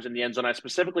couple times in the end zone. I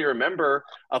specifically remember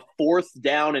a 4th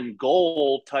down and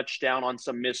goal touchdown on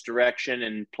some misdirection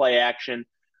and play action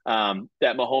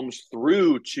that Mahomes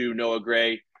threw to Noah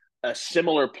Gray, a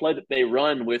similar play that they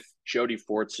run with Jody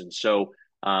Fortson. So,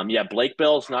 Blake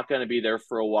Bell's not going to be there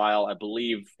for a while. I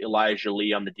believe Elijah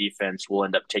Lee on the defense will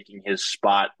end up taking his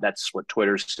spot. That's what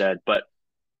Twitter said. But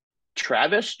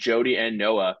Travis, Jody, and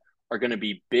Noah are going to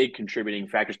be big contributing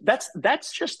factors.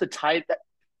 That's just the type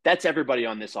that's everybody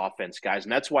on this offense, guys,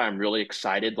 and that's why I'm really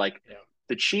excited. Like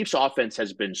the Chiefs' offense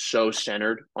has been so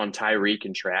centered on Tyreek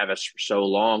and Travis for so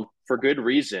long, for good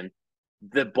reason.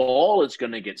 The ball is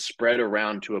going to get spread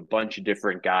around to a bunch of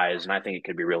different guys, and I think it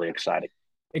could be really exciting.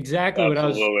 Exactly what I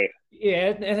was. Absolutely.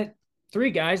 Yeah, and 3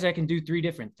 guys that can do 3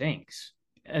 different things,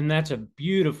 and that's a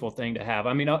beautiful thing to have.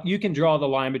 I mean, you can draw the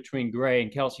line between Gray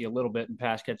and Kelce a little bit in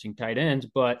pass catching tight ends,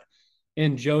 but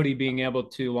in Jody being able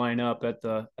to line up at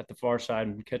the far side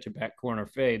and catch a back corner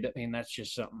fade, I mean, that's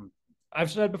just something I've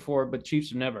said before, but Chiefs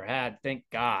have never had. Thank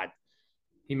God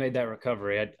he made that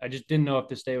recovery. I just didn't know if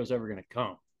this day was ever going to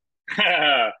come.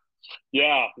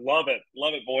 Yeah, love it.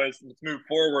 Love it, boys. Let's move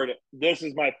forward. This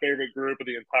is my favorite group of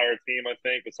the entire team, I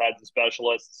think, besides the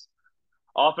specialists.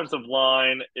 Offensive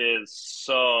line is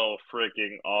so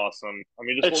freaking awesome. I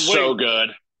mean, It's just wait. so good.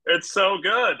 It's so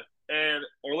good. And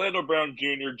Orlando Brown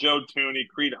Jr., Joe Tooney,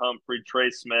 Creed Humphrey, Trey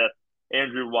Smith,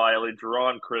 Andrew Wiley,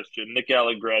 Jerron Christian, Nick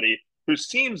Allegretti, who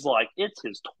seems like it's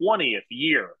his 20th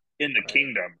year in the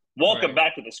kingdom. Welcome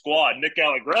back to the squad, Nick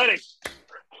Allegretti.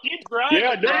 Keep grinding,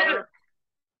 brother.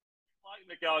 Like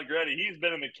Nick Allegretti, he's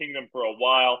been in the kingdom for a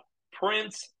while.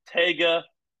 Prince Tega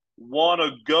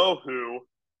Wanagohu,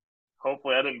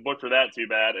 hopefully I didn't butcher that too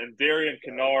bad, and Darian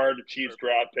Kennard, the Chiefs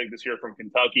draft pick this year from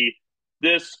Kentucky.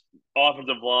 This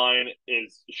offensive line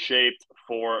is shaped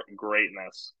for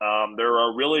greatness. There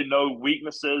are really no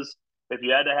weaknesses. If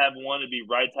you had to have one, it'd be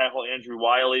right tackle Andrew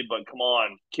Wiley. But come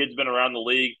on, kid's been around the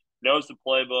league, knows the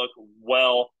playbook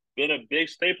well, been a big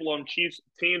staple on Chiefs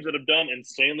teams that have done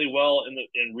insanely well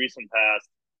in recent past.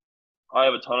 I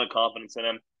have a ton of confidence in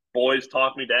him. Boys,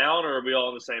 talk me down, or are we all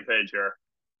on the same page here?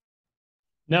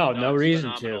 No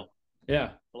reason phenomenal. to. Yeah.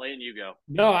 Blaine, you go.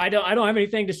 No, I don't have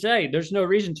anything to say. There's no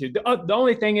reason to. The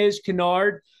only thing is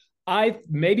Kennard, I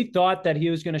maybe thought that he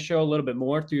was going to show a little bit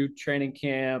more through training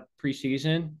camp,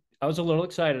 preseason. I was a little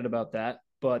excited about that,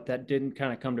 but that didn't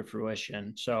kind of come to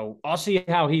fruition. So I'll see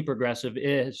how he progressive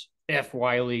is if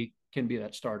Wiley can be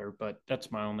that starter, but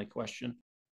that's my only question.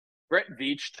 Brett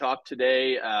Veach talked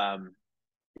today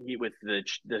with the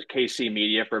KC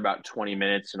media for about 20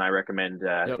 minutes, and I recommend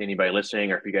anybody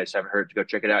listening, or if you guys haven't heard, to go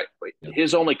check it out. Yep.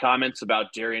 His only comments about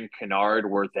Darian Kennard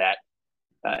were that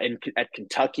at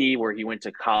Kentucky, where he went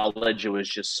to college, it was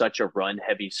just such a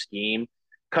run-heavy scheme.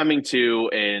 Coming to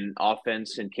an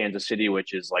offense in Kansas City,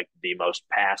 which is like the most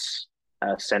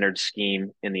pass-centered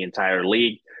scheme in the entire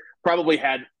league, probably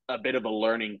had a bit of a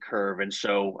learning curve. And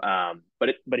so, but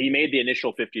he made the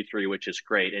initial 53, which is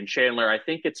great. And Chandler, I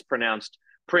think it's pronounced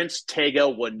Prince Tega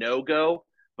Wanogo,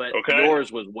 but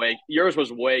yours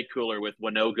was way cooler with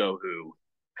Wanogo who.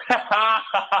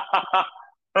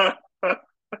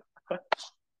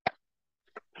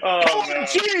 Oh,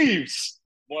 Chiefs!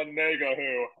 Wanogo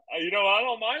who. I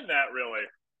don't mind that really.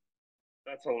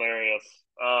 That's hilarious.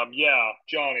 Yeah,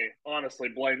 Johnny, honestly,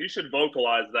 Blaine, you should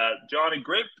vocalize that. Johnny,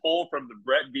 great pull from the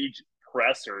Brett Veach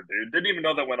presser, dude. Didn't even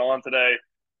know that went on today.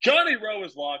 Johnny Rowe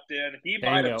is locked in. He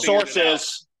might have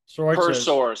sources per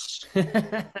source.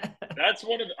 That's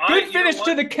one of the good finish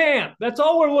to the camp. That's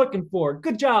all we're looking for.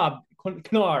 Good job,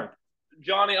 Kennard.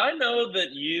 Johnny, I know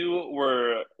that you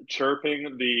were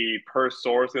chirping the per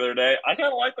source the other day. I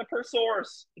kind of like the per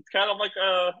source. It's kind of like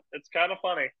it's kind of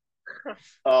funny.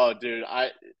 Oh, dude,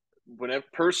 whenever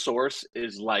per source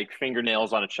is like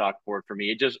fingernails on a chalkboard for me,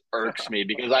 it just irks me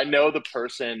because I know the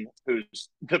person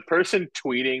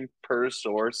tweeting per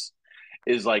source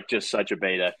is like just such a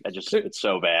beta. It's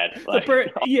so bad. Like,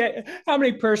 how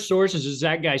many per sources is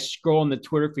that guy scrolling the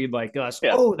Twitter feed like us?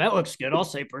 Yeah. Oh, that looks good. I'll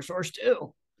say per source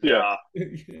too. Yeah.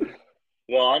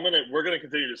 Well, we're gonna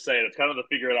continue to say it. It's kind of the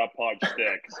figure it out pod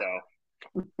shtick.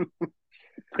 So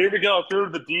here we go through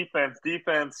the defense.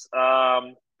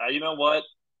 You know what?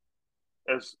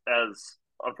 As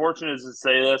unfortunate as to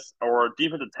say this, or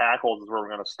defensive tackles is where we're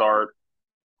gonna start.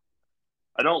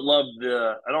 I don't love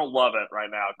it right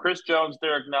now. Chris Jones,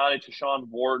 Derek Nnadi, Tershawn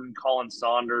Wharton, Colin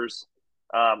Saunders.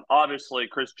 Obviously,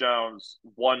 Chris Jones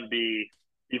 1B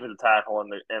defensive tackle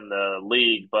in the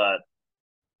league, but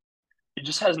he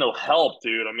just has no help,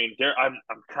 dude. I mean, I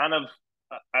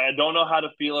don't know how to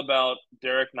feel about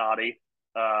Derek Nnadi.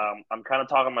 I'm kind of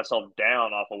talking myself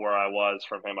down off of where I was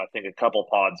from him, I think, a couple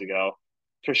pods ago.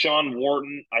 Tershawn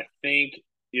Wharton, I think,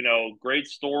 great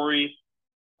story.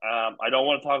 I don't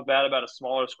want to talk bad about a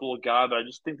smaller school guy, but I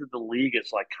just think that the league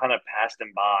is like kind of passed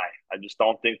him by. I just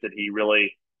don't think that he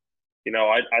really,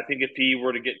 I think if he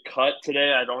were to get cut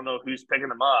today, I don't know who's picking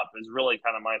him up is really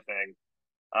kind of my thing.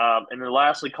 And then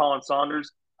lastly, Colin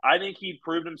Saunders. I think he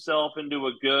proved himself into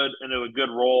a good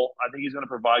role. I think he's going to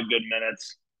provide good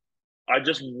minutes. I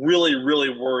just really, really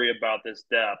worry about this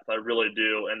depth. I really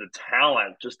do. And the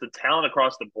talent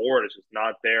across the board is just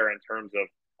not there in terms of,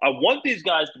 I want these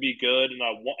guys to be good and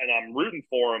I'm rooting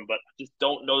for them, but I just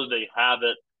don't know that they have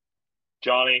it.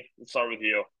 Johnny, let's start with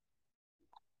you.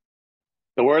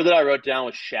 The word that I wrote down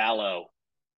was shallow.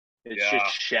 It's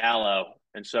just shallow.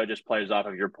 And so it just plays off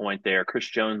of your point there. Chris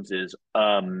Jones is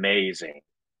amazing.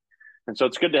 And so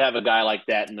it's good to have a guy like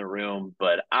that in the room,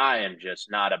 but I am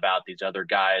just not about these other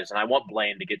guys. And I want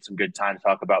Blaine to get some good time to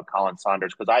talk about Colin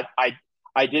Saunders because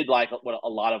I did like a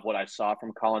lot of what I saw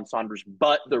from Colin Saunders,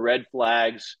 but the red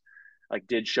flags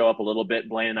did show up a little bit.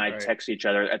 Blaine and I text each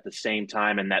other at the same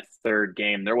time in that third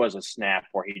game. There was a snap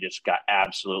where he just got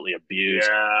absolutely abused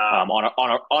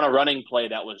on a running play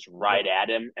that was right at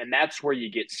him. And that's where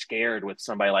you get scared with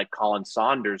somebody like Colin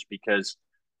Saunders because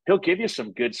he'll give you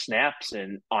some good snaps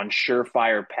and on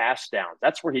surefire pass downs.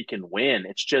 That's where he can win.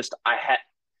 It's just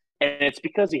and it's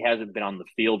because he hasn't been on the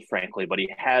field, frankly, but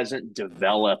he hasn't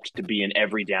developed to be an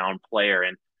every down player.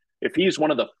 And if he's one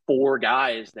of the four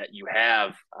guys that you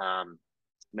have,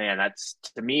 man,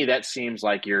 to me, that seems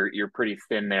like you're pretty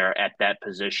thin there at that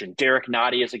position. Derek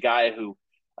Nnadi is a guy who,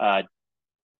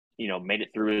 made it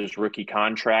through his rookie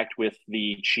contract with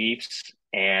the Chiefs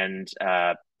and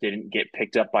didn't get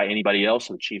picked up by anybody else.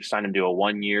 So the Chiefs signed him to a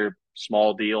 1-year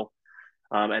small deal.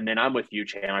 And then I'm with you,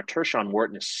 Chandler. Tershawn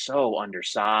Wharton is so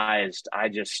undersized.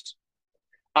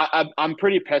 I'm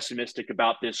pretty pessimistic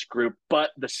about this group, but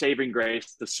the saving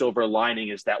grace, the silver lining,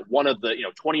 is that one of the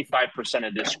 25%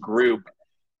 of this group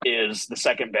is the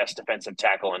second best defensive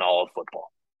tackle in all of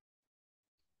football.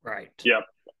 Right.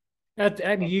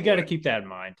 Yep. You got to keep that in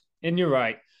mind. And you're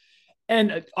right.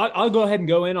 And I'll go ahead and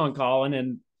go in on Colin,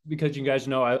 and because you guys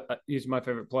know he's my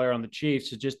favorite player on the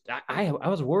Chiefs. It's just I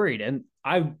was worried, and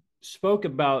I spoke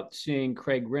about seeing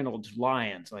Craig Reynolds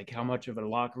Lions, like how much of a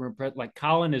locker room like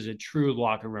Colin is a true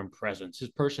locker room presence. His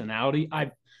personality,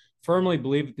 I firmly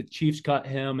believe that the Chiefs cut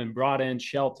him and brought in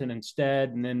Shelton instead,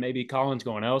 and then maybe Colin's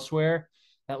going elsewhere.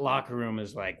 That locker room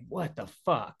is like, what the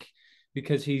fuck?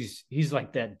 Because he's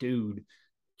like that dude,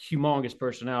 humongous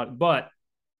personality, but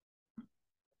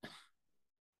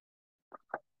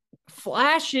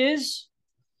flashes.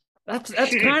 That's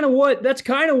kind of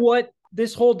what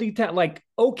this whole detail, like,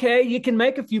 okay, you can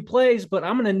make a few plays, but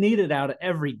I'm going to need it out at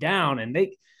every down. And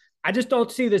I just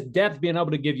don't see this depth being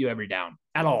able to give you every down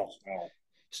at all. Oh.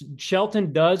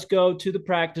 Shelton does go to the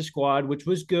practice squad, which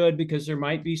was good because there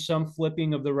might be some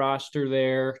flipping of the roster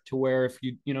there to where if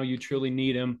you truly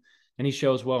need him and he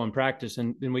shows well in practice,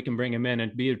 and then we can bring him in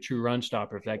and be a true run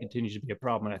stopper if that continues to be a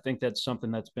problem. And I think that's something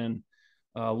that's been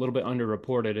a little bit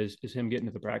underreported is him getting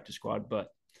to the practice squad, but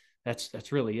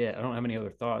that's really it. I don't have any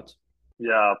other thoughts.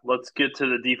 Yeah, let's get to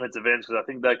the defensive ends because I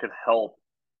think that could help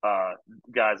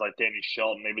guys like Danny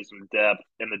Shelton, maybe some depth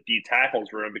in the D tackles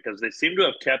room because they seem to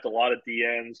have kept a lot of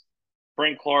DNs.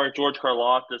 Frank Clark, George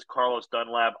Karlaftis, Carlos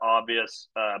Dunlap, obvious,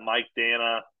 Mike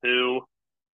Danna,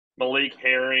 Malik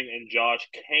Herring, and Josh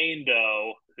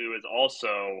Kaindoh, who is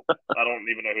also, I don't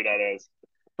even know who that is.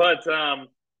 But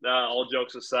all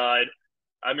jokes aside,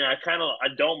 I mean, I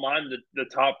don't mind the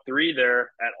top three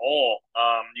there at all.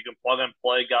 You can plug and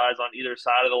play guys on either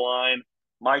side of the line.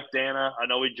 Mike Danna, I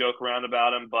know we joke around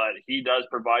about him, but he does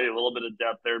provide you a little bit of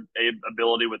depth there,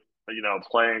 ability with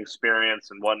playing experience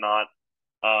and whatnot.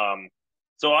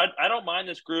 So I don't mind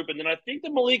this group. And then I think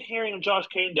that Malik Herring and Josh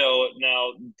Kaindoh.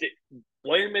 Now,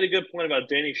 Blaine made a good point about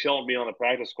Danny Shelton being on the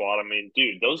practice squad. I mean,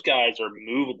 dude, those guys are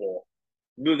movable.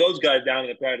 Move those guys down to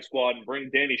the practice squad and bring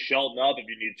Danny Shelton up if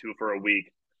you need to for a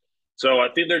week. So I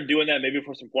think they're doing that maybe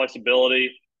for some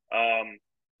flexibility.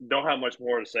 Don't have much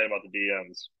more to say about the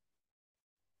DMs.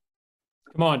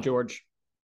 Come on, George.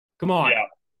 Come on. Yeah.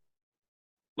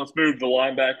 Let's move to the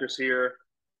linebackers here.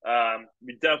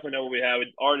 We definitely know what we have.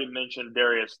 We already mentioned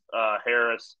Darius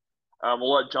Harris.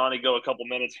 We'll let Johnny go a couple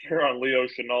minutes here on Leo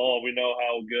Chenal. We know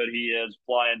how good he is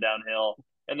flying downhill.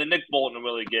 And then Nick Bolton and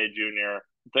Willie Gay Jr.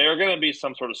 They are going to be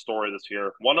some sort of story this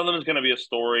year. One of them is going to be a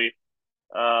story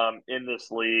in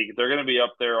this league. They're going to be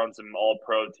up there on some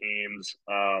all-pro teams.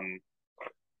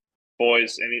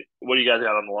 Boys, what do you guys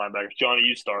got on the linebackers? Johnny,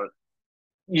 you start.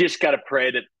 You just got to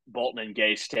pray that Bolton and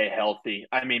Gay stay healthy.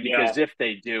 I mean, because if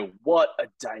they do, what a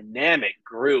dynamic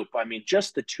group. I mean,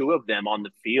 just the two of them on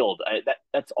the field,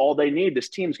 that's all they need. This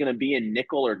team's going to be in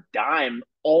nickel or dime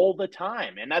all the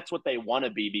time, and that's what they want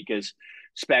to be because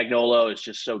Spagnuolo is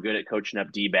just so good at coaching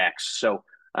up D-backs. So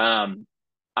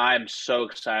I'm so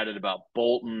excited about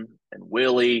Bolton and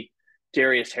Willie.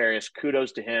 Darius Harris,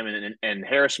 kudos to him. And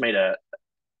Harris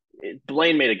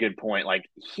Blaine made a good point. Like,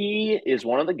 he is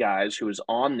one of the guys who is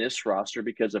on this roster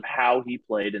because of how he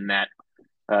played in that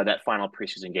final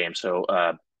preseason game. So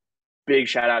big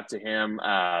shout out to him.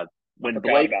 When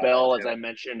Blake Bell, as I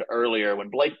mentioned earlier, when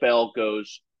Blake Bell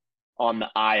goes on the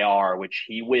IR, which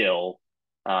he will,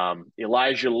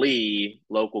 Elijah Lee,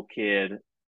 local kid,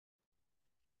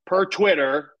 per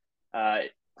Twitter,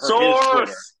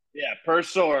 source, per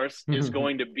source, is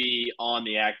going to be on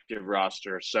the active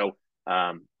roster. So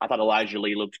I thought Elijah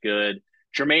Lee looked good.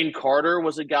 Jermaine Carter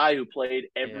was a guy who played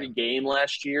every game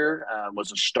last year,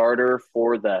 was a starter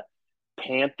for the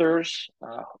Panthers,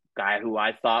 guy who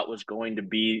I thought was going to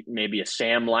be maybe a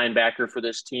Sam linebacker for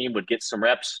this team, would get some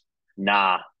reps.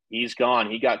 Nah, he's gone.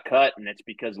 He got cut, and it's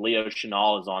because Leo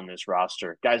Chenal is on this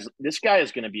roster. Guys, this guy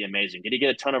is going to be amazing. Did he get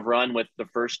a ton of run with the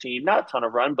first team? Not a ton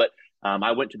of run, but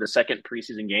I went to the second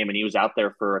preseason game, and he was out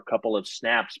there for a couple of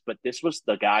snaps. But this was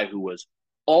the guy who was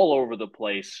all over the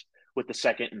place with the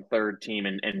second and third team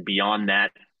and beyond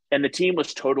that. And the team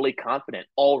was totally confident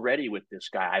already with this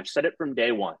guy. I've said it from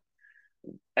day one.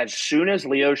 As soon as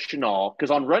Leo Chenal, because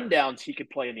on rundowns, he could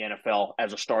play in the NFL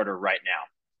as a starter right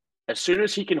now. As soon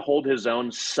as he can hold his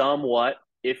own somewhat,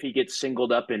 if he gets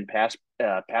singled up in pass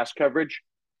coverage,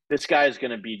 this guy is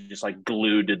going to be just like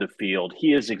glued to the field.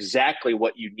 He is exactly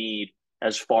what you need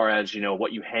as far as,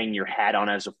 what you hang your hat on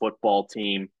as a football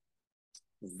team.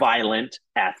 Violent,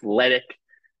 athletic,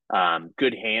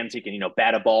 good hands. He can,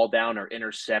 bat a ball down or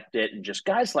intercept it. And just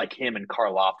guys like him and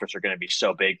Karlaftis are going to be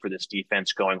so big for this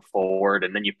defense going forward.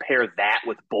 And then you pair that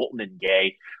with Bolton and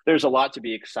Gay. There's a lot to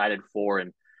be excited for.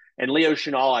 And Leo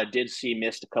Chenal, I did see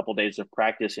missed a couple days of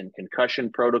practice in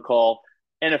concussion protocol.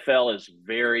 NFL is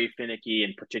very finicky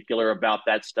in particular about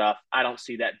that stuff. I don't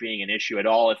see that being an issue at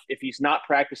all. If he's not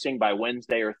practicing by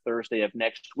Wednesday or Thursday of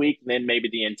next week, then maybe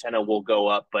the antenna will go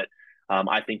up. But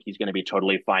I think he's going to be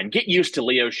totally fine. Get used to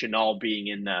Leo Chenal being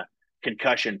in the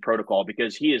concussion protocol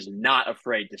because he is not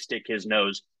afraid to stick his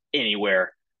nose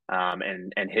anywhere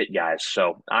and hit guys.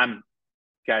 So I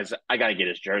got to get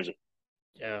his jersey.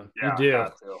 Yeah, you do.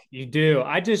 You do.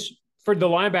 For the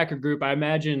linebacker group, I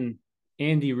imagine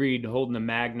Andy Reid holding a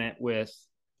magnet with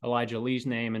Elijah Lee's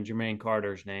name and Jermaine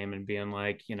Carter's name and being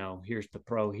like, here's the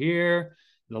pro here,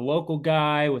 the local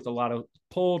guy with a lot of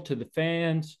pull to the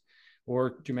fans,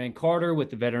 or Jermaine Carter with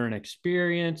the veteran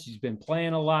experience. He's been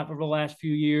playing a lot for the last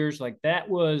few years. Like that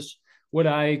was what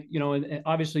and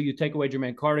obviously you take away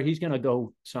Jermaine Carter, he's going to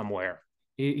go somewhere.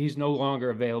 He's no longer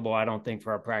available, I don't think,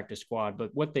 for our practice squad. But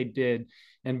what they did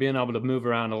and being able to move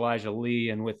around Elijah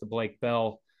Lee and with the Blake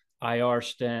Bell IR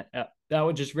stint, that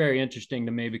was just very interesting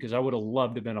to me because I would have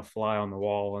loved to have been a fly on the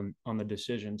wall on the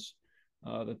decisions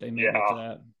that they made with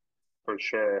that. For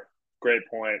sure. Great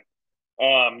point.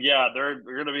 They're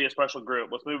going to be a special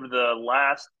group. Let's move to the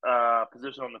last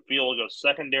position on the field. We'll go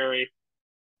secondary.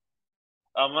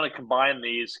 I'm going to combine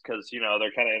these because,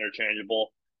 they're kind of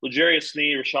interchangeable. L'Jarius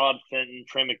Sneed, Rashad Fenton,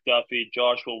 Trey McDuffie,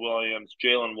 Joshua Williams,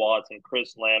 Jalen Watson,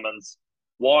 Chris Lamons,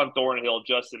 Juan Thornhill,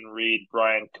 Justin Reed,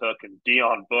 Brian Cook, and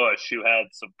Deon Bush, who had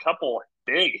some couple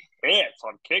big hits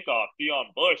on kickoff.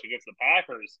 Deon Bush against the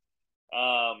Packers.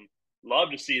 Love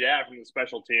to see that from the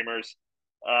special teamers.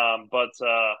 I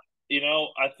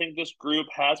think this group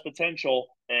has potential,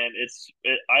 and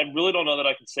I really don't know that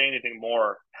I can say anything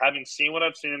more. Having seen what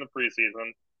I've seen in the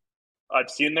preseason, I've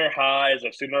seen their highs,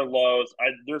 I've seen their lows.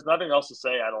 There's nothing else to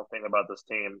say, I don't think, about this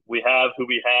team. We have who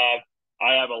we have.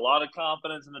 I have a lot of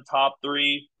confidence in the top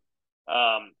three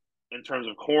in terms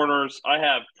of corners. I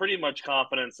have pretty much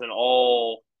confidence in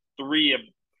all three of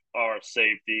our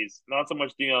safeties. Not so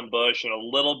much Deon Bush and a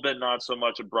little bit not so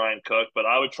much of Brian Cook, but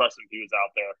I would trust him if he was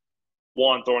out there.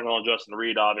 Juan Thornhill and Justin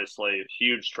Reed, obviously,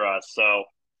 huge trust. So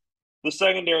the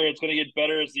secondary, it's going to get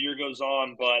better as the year goes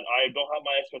on, but I don't have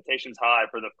my expectations high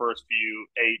for the first few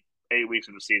eight weeks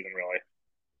of the season, really.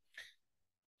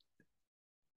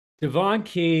 Devon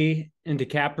Key and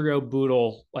DiCaprio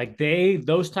Bootle,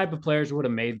 those type of players would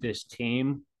have made this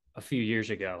team a few years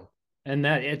ago. And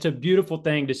that it's a beautiful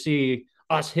thing to see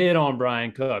us hit on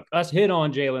Brian Cook, us hit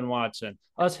on Jalen Watson,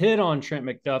 us hit on Trent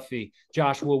McDuffie,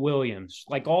 Joshua Williams,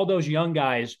 all those young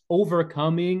guys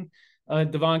overcoming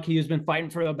Devon Key, who's been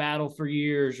fighting for the battle for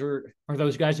years, or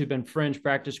those guys who've been fringe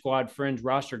practice squad, fringe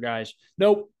roster guys.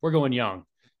 Nope, we're going young.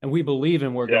 And we believe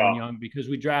in going young because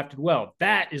we drafted well.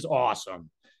 That is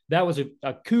awesome. That was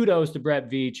a kudos to Brett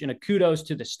Veach and a kudos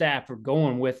to the staff for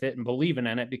going with it and believing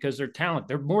in it because they're talented.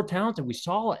 They're more talented. We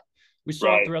saw it. We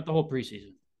saw it throughout the whole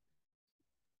preseason.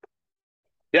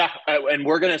 Yeah, and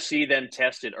we're going to see them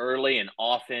tested early and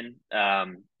often.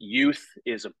 Youth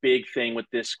is a big thing with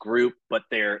this group, but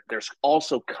there's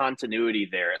also continuity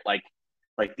there. Like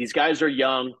these guys are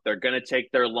young. They're going to take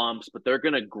their lumps, but they're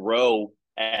going to grow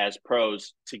as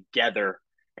pros together.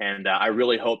 And I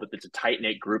really hope that it's a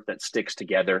tight-knit group that sticks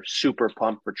together. Super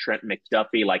pumped for Trent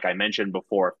McDuffie. Like I mentioned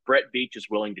before, if Brett Veach is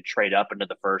willing to trade up into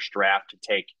the first draft to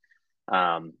take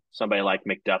somebody like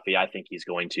McDuffie, I think he's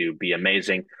going to be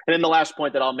amazing. And then the last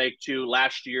point that I'll make too,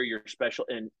 last year,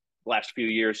 last few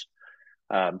years,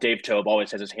 Dave Tobe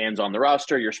always has his hands on the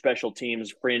roster. Your special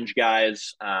teams fringe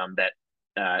guys that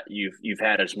you've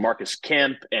had as Marcus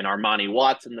Kemp and Armani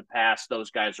Watts in the past,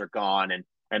 those guys are gone.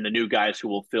 And the new guys who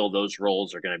will fill those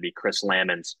roles are going to be Chris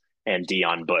Lamons and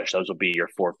Deon Bush. Those will be your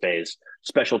four-phase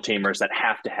special teamers that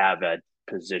have to have a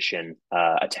position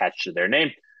attached to their name.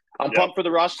 I'm pumped for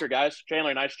the roster, guys.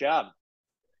 Chandler, nice job.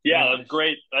 Yeah, that's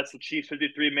great. That's the Chiefs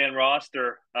 53-man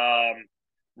roster.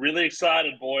 Really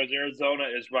excited, boys. Arizona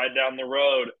is right down the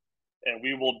road, and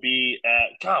we will be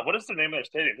at – God, what is the name of their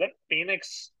stadium? Is that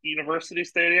Phoenix University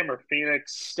Stadium or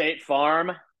Phoenix – State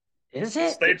Farm. Is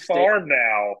it? State Farm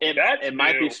now. It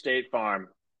might be State Farm.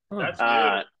 That's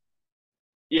new.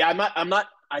 Yeah, I'm not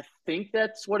 – I think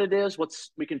that's what it is.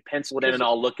 We can pencil it in and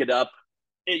I'll look it up.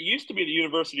 It used to be the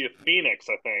University of Phoenix,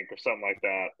 I think, or something like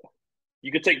that.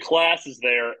 You could take classes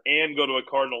there and go to a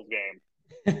Cardinals game.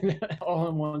 All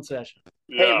in one session.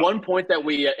 Yeah. Hey, one point that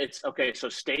it's okay. So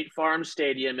State Farm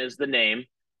Stadium is the name.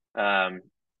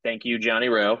 Thank you, Johnny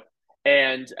Rowe.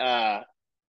 And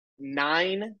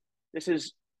this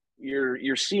is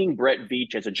you're seeing Brett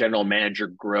Veach as a general manager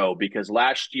grow, because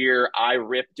last year I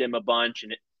ripped him a bunch,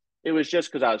 and it was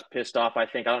just because I was pissed off. I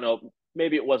think, I don't know,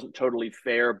 maybe it wasn't totally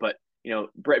fair, but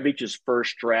Brett Veach's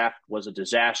first draft was a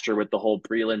disaster with the whole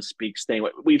Breland Speaks thing.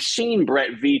 We've seen Brett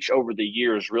Veach over the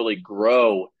years really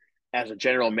grow as a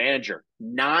general manager.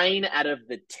 9 out of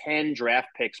the 10 draft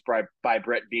picks by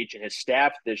Brett Veach and his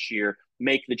staff this year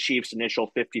make the Chiefs'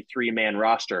 initial 53-man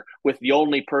roster, with the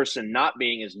only person not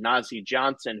being is Najee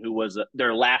Johnson, who was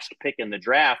their last pick in the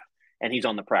draft, and he's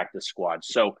on the practice squad.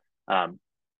 So,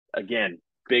 again,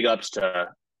 big ups to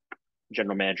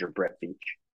general manager Brett Veach.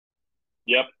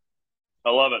 Yep. I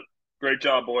love it. Great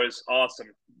job, boys. Awesome.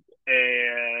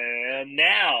 And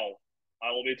now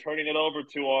I will be turning it over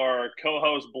to our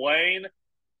co-host, Blaine,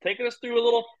 taking us through a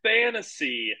little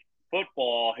fantasy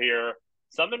football here.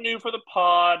 Something new for the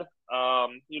pod.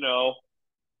 Blaine's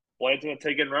going to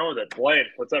take it and run with it. Blaine,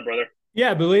 what's up, brother?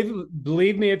 Yeah,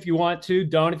 believe me if you want to.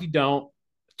 Don't if you don't.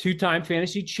 2-time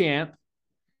fantasy champ.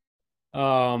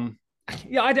 There's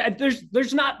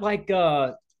not like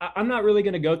I'm not really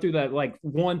going to go through that like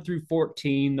 1 through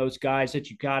 14, those guys that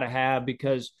you got to have,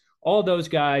 because all those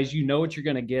guys, you know what you're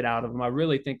going to get out of them. I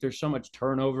really think there's so much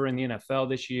turnover in the NFL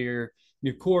this year.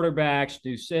 New quarterbacks,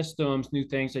 new systems, new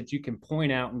things that you can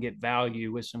point out and get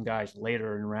value with some guys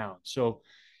later in rounds. So,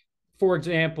 for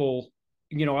example,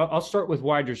 I'll start with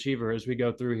wide receiver as we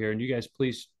go through here, and you guys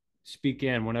please speak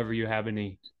in whenever you have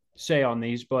any say on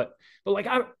these. But like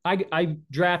I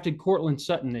drafted Cortland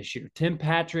Sutton this year. Tim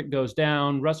Patrick goes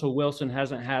down. Russell Wilson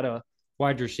hasn't had a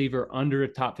wide receiver under a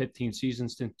top 15 season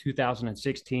since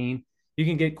 2016. You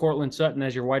can get Cortland Sutton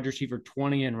as your wide receiver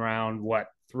 20 in round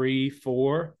 3,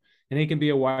 4, and he can be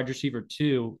a wide receiver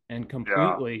 2 and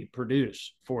completely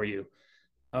produce for you.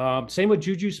 Same with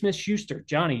Juju Smith-Schuster.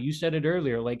 Johnny, you said it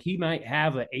earlier, like he might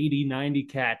have an 80, 90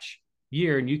 catch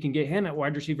year, and you can get him at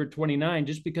wide receiver 29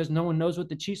 just because no one knows what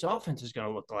the Chiefs offense is going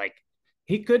to look like.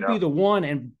 He could be the one,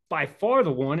 and by far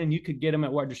the one, and you could get him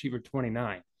at wide receiver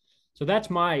 29. So that's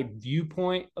my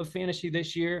viewpoint of fantasy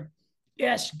this year.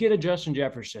 Yes, get a Justin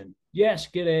Jefferson. Yes,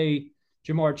 get a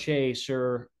Jamar Chase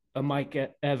or a Mike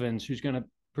Evans who's going to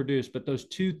produce, but those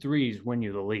 2-3s win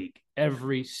you the league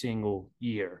every single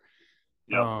year.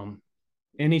 Yep.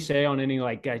 Any say on any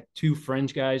two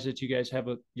fringe guys that you guys have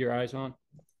your eyes on?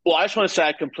 Well, I just want to say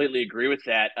I completely agree with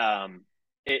that.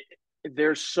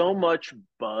 There's so much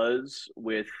buzz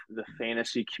with the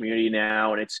fantasy community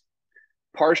now, and it's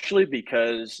partially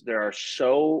because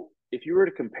if you were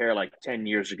to compare 10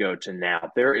 years ago to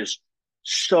now, there is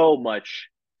so much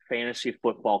fantasy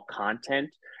football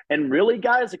content. And really,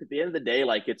 guys, at the end of the day,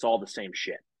 it's all the same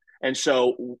shit. And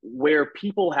so where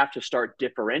people have to start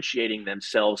differentiating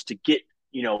themselves to get,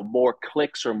 more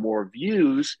clicks or more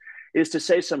views is to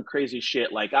say some crazy shit.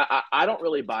 I don't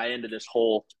really buy into this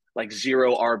whole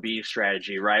zero RB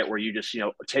strategy, right? Where you just,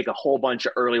 take a whole bunch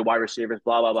of early wide receivers,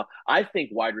 blah, blah, blah. I think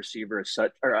wide receiver is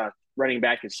running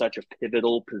back is such a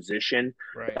pivotal position.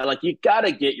 Right. You got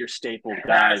to get your staple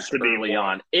guys early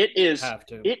on. It is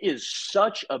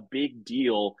such a big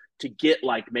deal to get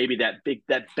maybe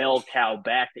that bell cow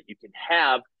back that you can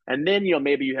have. And then,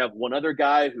 maybe you have one other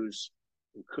guy who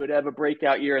could have a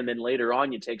breakout year. And then later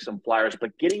on you take some flyers,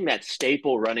 but getting that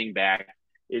staple running back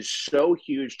is so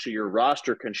huge to your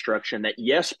roster construction that,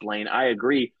 yes, Blaine, I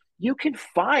agree. You can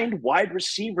find wide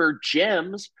receiver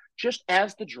gems just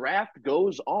as the draft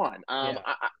goes on. I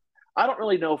don't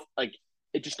really know if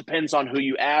it just depends on who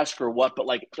you ask or what, but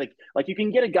you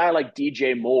can get a guy like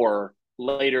DJ Moore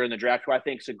later in the draft, who I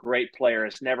think is a great player,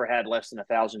 has never had less than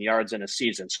 1,000 yards in a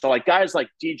season. So guys like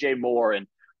DJ Moore and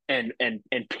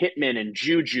Pittman and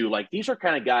Juju, these are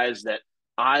kind of guys that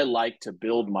I like to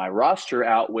build my roster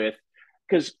out with,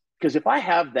 because if I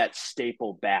have that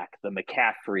staple back, the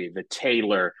McCaffrey, the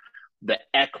Taylor, the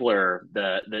Eckler,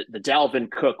 the Dalvin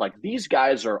Cook, these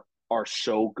guys are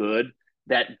so good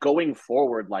that going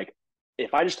forward,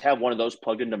 if I just have one of those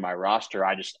plugged into my roster,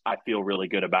 I feel really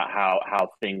good about how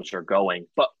things are going.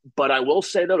 But I will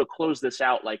say, though, to close this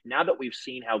out, now that we've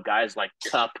seen how guys like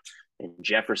Kupp and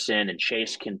Jefferson and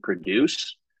Chase can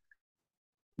produce,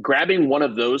 grabbing one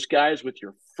of those guys with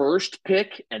your first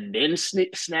pick and then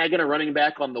snagging a running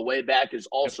back on the way back is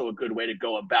also a good way to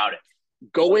go about it.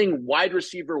 Going wide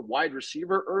receiver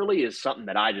early is something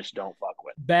that I just don't fuck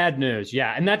with. Bad news.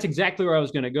 Yeah. And that's exactly where I was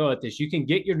going to go at this. You can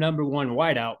get your number one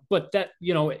wideout, but that,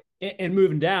 and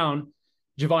moving down,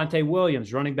 Javonte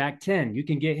Williams, running back 10, you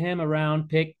can get him around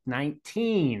pick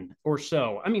 19 or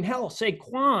so. I mean, hell,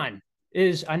 Saquon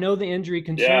is, I know the injury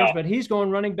concerns, but he's going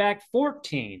running back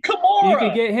 14. Kamara! You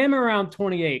can get him around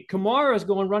 28. Kamara's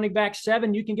going running back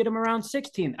 7. You can get him around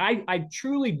 16. I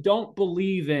truly don't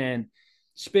believe in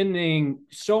spending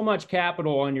so much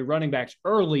capital on your running backs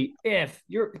early if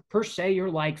you're per se you're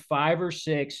like 5 or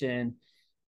 6 and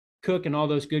Cook and all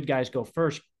those good guys go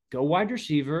first. Go wide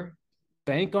receiver,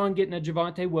 bank on getting a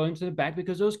Javonte Williams in the back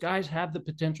because those guys have the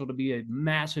potential to be a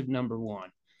massive number one.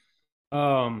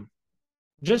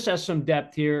 Just as some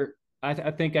depth here,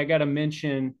 I think I got to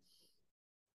mention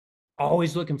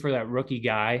always looking for that rookie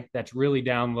guy that's really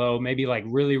down low, maybe like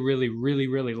really, really, really,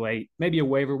 really late, maybe a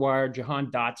waiver wire.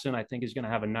 Jahan Dotson, I think, is going to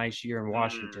have a nice year in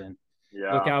Washington.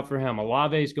 Yeah. Look out for him.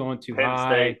 Olave's going too Penn high.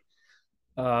 State.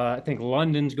 I think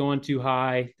London's going too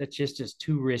high. That just is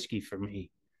too risky for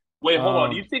me. Wait, hold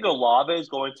on. You think Olave is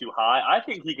going too high? I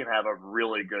think he can have a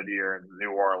really good year in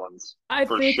New Orleans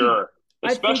for sure.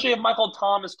 Especially if Michael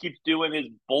Thomas keeps doing his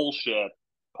bullshit.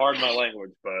 Pardon my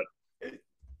language, but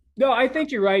no, I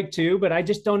think you're right too. But I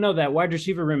just don't know. That wide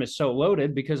receiver room is so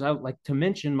loaded because I like to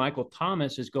mention Michael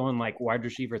Thomas is going like wide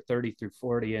receiver 30 through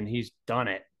 40, and he's done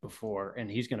it before, and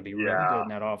he's going to be really good in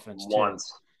that offense too.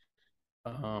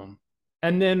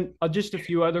 And then just a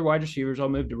few other wide receivers. I'll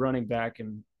move to running back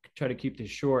and try to keep this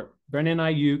short. Brandon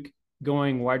Ayuk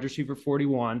going wide receiver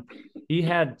 41. He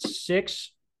had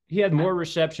more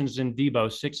receptions than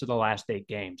Debo 6 of the last 8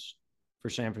 games for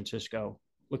San Francisco.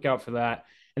 Look out for that.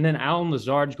 And then Alan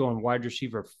Lazard's going wide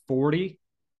receiver 40.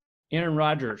 Aaron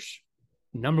Rodgers,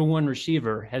 number 1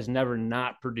 receiver, has never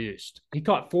not produced. He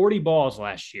caught 40 balls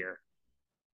last year.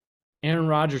 Aaron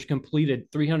Rodgers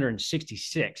completed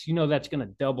 366. You know that's going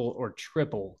to double or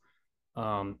triple.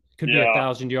 Could be a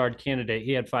 1,000-yard candidate.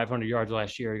 He had 500 yards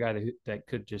last year, a guy that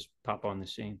could just pop on the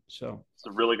scene. So it's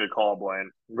a really good call,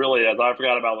 Blaine. Really is. I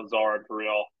forgot about Lazard for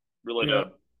real. Really good.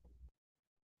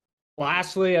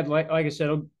 Lastly, I'd like I said,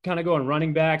 I'm kind of going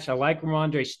running backs. I like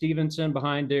Ramondre Stevenson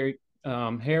behind Derrick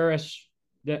Harris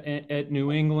at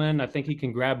New England. I think he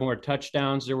can grab more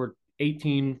touchdowns. There were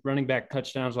 18 running back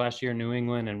touchdowns last year in New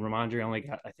England, and Ramondre only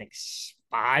got, I think,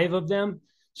 5 of them.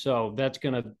 So that's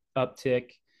going to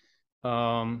uptick.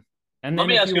 And let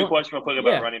me ask you a question real quick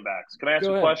about running backs. Can I ask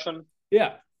you a question?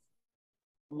 Yeah.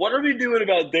 What are we doing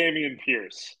about Dameon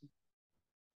Pierce?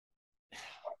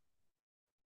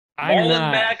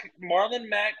 Marlon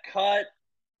Mack cut.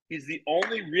 He's the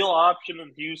only real option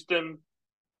in Houston.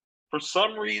 For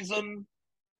some reason,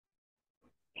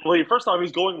 well, first off,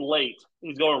 he's going late.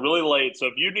 He's going really late. So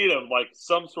if you need him, like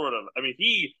some sort of,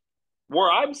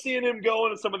 where I'm seeing him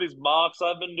going in some of these mocks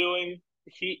I've been doing,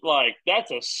 that's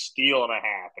a steal and a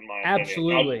half in my opinion.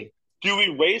 Absolutely. Now, do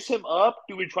we raise him up?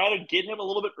 Do we try to get him a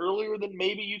little bit earlier than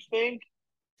maybe you think?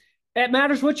 It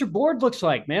matters what your board looks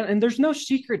like, man. And there's no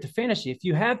secret to fantasy. If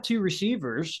you have 2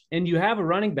 receivers and you have a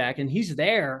running back and he's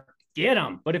there, get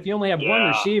him. But if you only have 1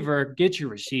 receiver, get your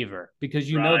receiver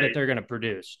because you know that they're going to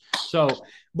produce. So,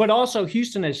 but also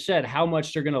Houston has said how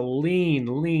much they're going to lean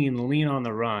on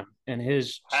the run, and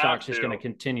his stock's just going to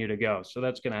continue to go. So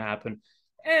that's going to happen.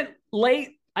 And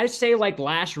late, I say like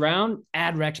last round,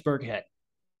 add Rex Burkhead.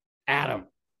 Add him.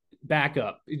 Back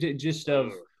up. Just a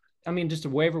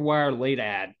waiver wire late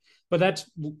ad. But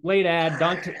that's late ad.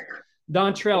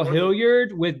 Dontrell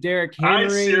Hilliard with Derrick Henry. I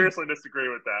seriously disagree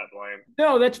with that, Blaine.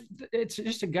 No, it's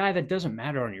just a guy that doesn't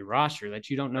matter on your roster that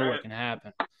you don't know what can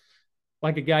happen.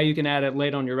 Like a guy you can add it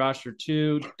late on your roster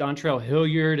too. Dontrell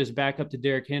Hilliard is back up to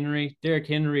Derrick Henry. Derrick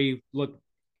Henry, look,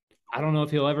 I don't know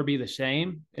if he'll ever be the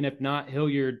same. And if not,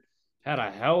 Hilliard had a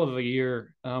hell of a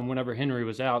year whenever Henry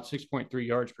was out, 6.3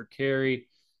 yards per carry.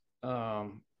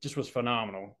 Just was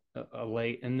phenomenal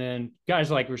late. And then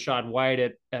guys like Rachaad White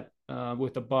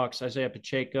with the Bucs, Isaiah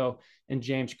Pacheco, and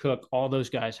James Cook, all those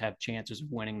guys have chances of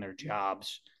winning their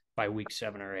jobs by week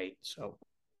 7 or 8. So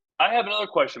I have another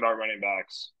question about running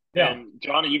backs. Yeah. And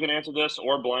Johnny, you can answer this,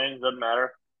 or Blaine, doesn't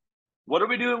matter. What are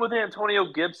we doing with Antonio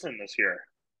Gibson this year?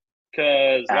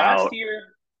 Because last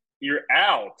year, you're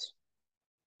out.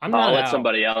 I'll let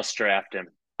somebody else draft him.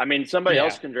 Somebody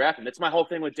else can draft him. That's my whole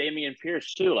thing with Dameon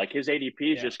Pierce, too. Like, his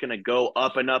ADP is just going to go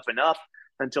up and up and up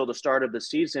until the start of the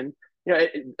season.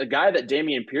 A guy that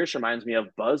Dameon Pierce reminds me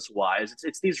of buzz-wise,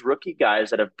 it's these rookie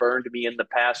guys that have burned me in the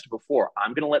past before.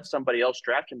 I'm going to let somebody else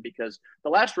draft him because the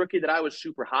last rookie that I was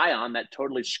super high on that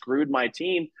totally screwed my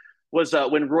team was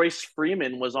when Royce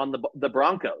Freeman was on the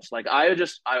Broncos. Like, I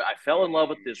fell in love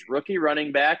with this rookie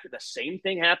running back. The same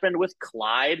thing happened with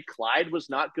Clyde. Clyde was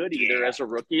not good either as a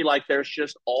rookie. Like, there's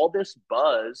just all this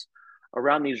buzz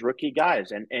around these rookie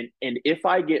guys. And if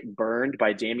I get burned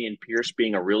by Dameon Pierce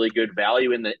being a really good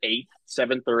value in the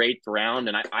 7th or 8th round,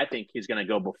 and I think he's going to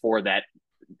go before that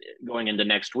going into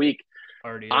next week,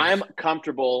 I'm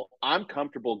comfortable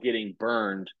getting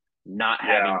burned not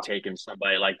having taken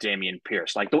somebody like Dameon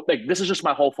Pierce. Like this is just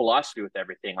my whole philosophy with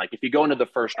everything. Like, if you go into the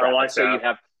first round,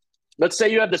 let's say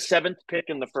you have the 7th pick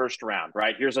in the first round,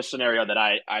 right? Here's a scenario that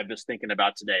I was thinking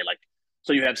about today. Like,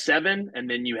 so you have 7 and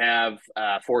then you have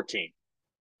 14.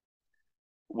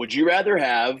 Would you rather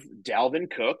have Dalvin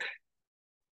Cook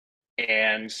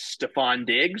and Stephon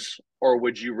Diggs, or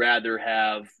would you rather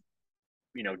have,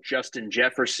 Justin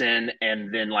Jefferson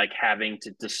and then like having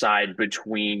to decide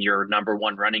between your number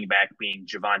one running back being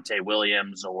Javonte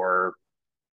Williams or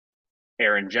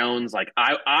Aaron Jones? Like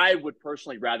I would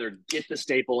personally rather get the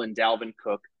staple in Dalvin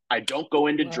Cook. I don't go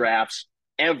into drafts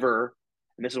ever.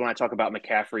 And this is when I talk about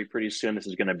McCaffrey pretty soon. This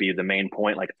is going to be the main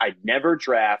point. Like I never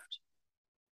draft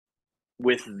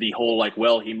with the whole like,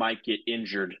 well, he might get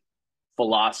injured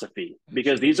philosophy,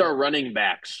 because these are running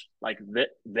backs. Like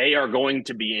they are going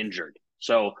to be injured.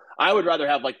 So I would rather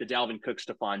have like the Dalvin Cook,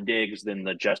 Stephon Diggs than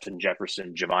the Justin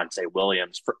Jefferson, Javonte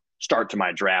Williams for start to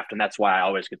my draft. And that's why I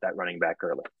always get that running back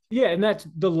early. Yeah, and that's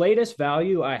the latest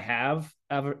value I have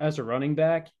as a running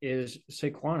back is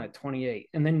Saquon at 28.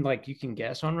 And then like you can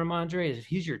guess on Ramondre, if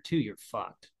he's your 2, you're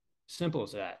fucked. Simple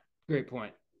as that. Great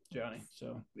point, Johnny.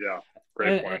 So yeah,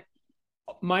 great point.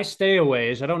 My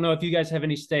stayaways, I don't know if you guys have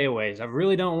any stayaways. I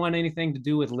really don't want anything to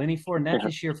do with Lenny Fournette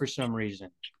this year for some reason,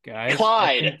 guys.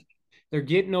 Clyde. They're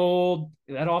getting old.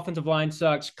 That offensive line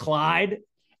sucks. Clyde.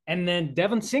 And then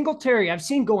Devin Singletary, I've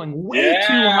seen going way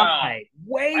too high.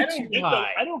 Way too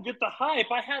high. I don't get the hype.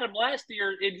 I had him last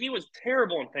year, and he was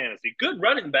terrible in fantasy. Good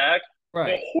running back,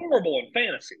 but horrible in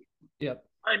fantasy. Yep.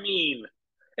 I mean,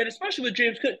 and especially with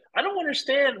James Cook, I don't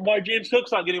understand why James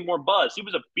Cook's not getting more buzz. He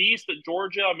was a beast at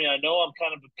Georgia. I mean, I know I'm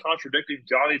kind of contradicting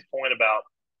Johnny's point about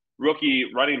rookie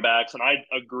running backs, and I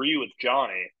agree with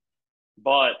Johnny.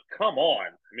 But come on,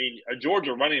 I mean, a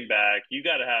Georgia running back, you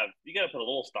got to put a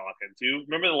little stock into.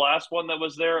 Remember the last one that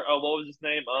was there? Oh, what was his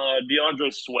name?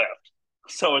 DeAndre Swift.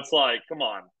 So it's like, come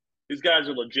on, these guys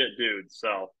are legit dudes.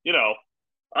 So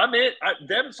I'm it.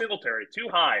 Devin Singletary too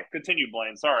high. Continue,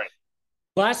 Blaine. Sorry.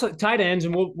 Last tight ends,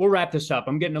 and we'll wrap this up.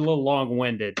 I'm getting a little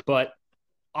long-winded, but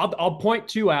I'll point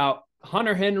 2 out.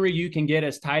 Hunter Henry, you can get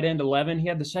as tight end 11. He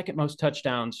had the second most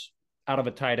touchdowns out of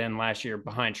a tight end last year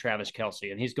behind Travis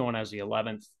Kelce, and he's going as the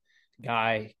 11th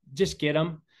guy. Just get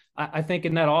him. I think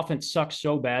in that offense sucks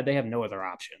so bad they have no other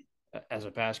option as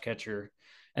a pass catcher.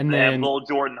 And then little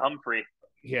Jordan Humphrey.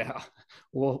 Yeah,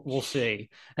 we'll see.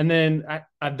 And then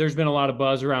there's been a lot of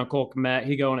buzz around Cole Kmet.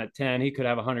 He going at 10. He could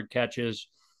have 100 catches.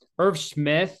 Irv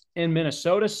Smith in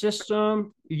Minnesota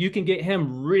system, you can get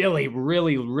him really,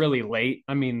 really, really late.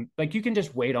 I mean, like you can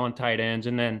just wait on tight ends.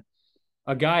 And then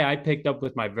a guy I picked up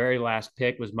with my very last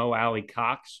pick was Mo Alley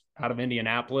Cox out of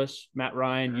Indianapolis. Matt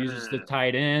Ryan uses the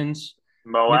tight ends.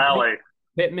 Mo Alley.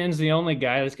 Pittman's the only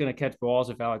guy that's going to catch balls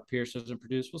if Alec Pierce doesn't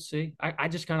produce. We'll see. I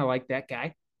just kind of like that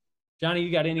guy. Johnny,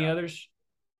 you got any others?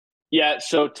 Yeah,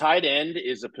 so tight end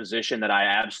is a position that I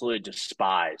absolutely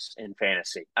despise in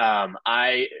fantasy.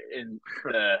 In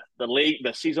the league,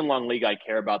 the season-long league I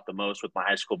care about the most with my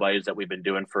high school buddies that we've been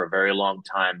doing for a very long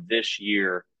time, this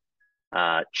year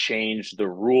changed the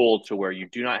rule to where you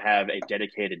do not have a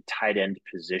dedicated tight end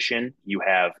position. You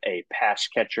have a pass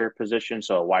catcher position,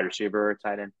 so a wide receiver or a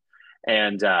tight end.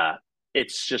 And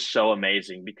it's just so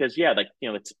amazing because,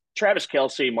 it's Travis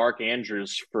Kelce, Mark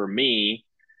Andrews for me.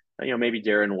 Maybe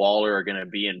Darren Waller are going to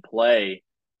be in play,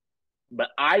 but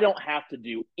I don't have to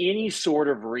do any sort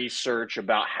of research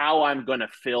about how I'm going to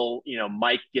fill,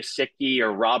 Mike Gesicki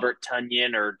or Robert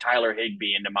Tonyan or Tyler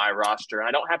Higbee into my roster. I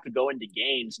don't have to go into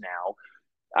games now.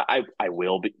 I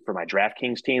will be for my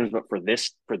DraftKings teams, but for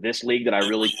this league that I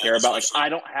really care about, like I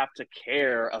don't have to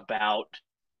care about,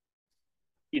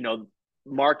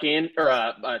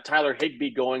 Tyler Higbee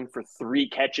going for 3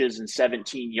 catches and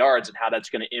 17 yards and how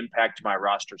that's going to impact my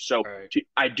roster. So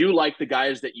I do like the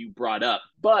guys that you brought up,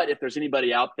 but if there's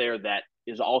anybody out there that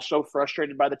is also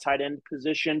frustrated by the tight end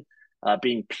position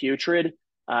being putrid,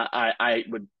 I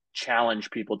would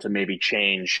challenge people to maybe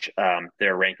change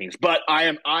their rankings. But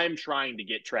I'm trying to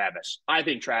get Travis. I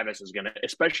think Travis is going to,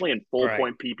 especially in full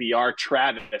point PPR,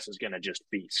 Travis is going to just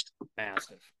feast.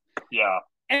 Massive. Yeah.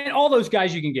 And all those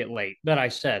guys you can get late that I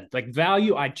said, like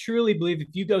value. I truly believe if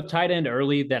you go tight end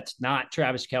early, that's not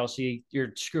Travis Kelce,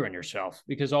 you're screwing yourself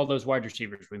because all those wide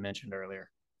receivers we mentioned earlier.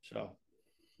 So,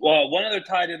 well, one other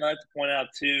tight end I have to point out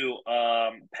too,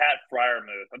 Pat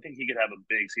Freiermuth. I think he could have a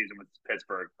big season with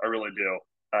Pittsburgh. I really do.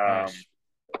 Nice.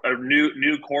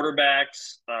 New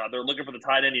quarterbacks. They're looking for the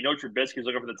tight end. Trubisky's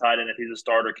looking for the tight end. If he's a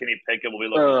starter, Kenny Pickett will be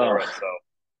looking for it. So,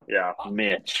 yeah,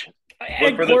 Mitch.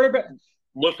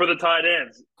 Look for the tight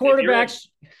ends. Quarterbacks.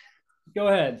 Go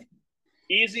ahead.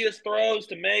 Easiest throws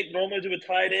to make normally to a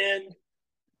tight end.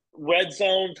 Red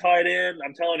zone tight end.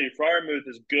 I'm telling you, Freiermuth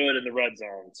is good in the red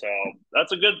zone. So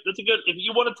that's a good. If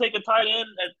you want to take a tight end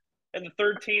in the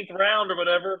 13th round or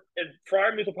whatever, and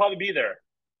Freiermuth will probably be there.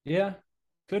 Yeah,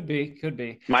 could be.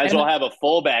 Might as well have a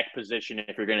fullback position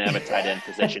if you're going to have a tight end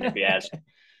position, if you ask.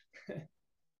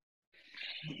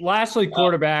 Lastly,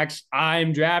 quarterbacks.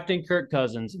 I'm drafting Kirk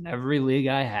Cousins in every league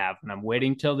I have, and I'm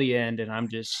waiting till the end, and I'm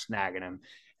just snagging him.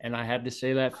 And I had to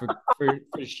say that for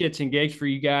shits and gigs for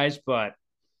you guys, but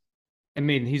I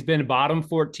mean, he's been bottom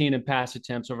 14 in pass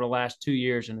attempts over the last 2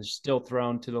 years and is still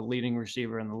thrown to the leading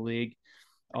receiver in the league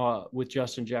with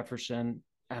Justin Jefferson.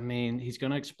 I mean, he's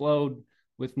going to explode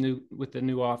with the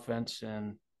new offense,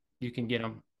 and you can get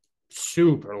him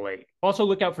super late. Also,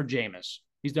 look out for Jameis.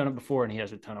 He's done it before, and he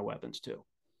has a ton of weapons too.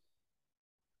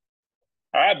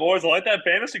 All right, boys, I like that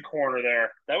fantasy corner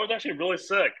there. That was actually really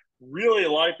sick. Really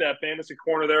like that fantasy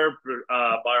corner there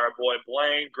by our boy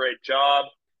Blaine. Great job.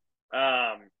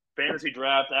 Fantasy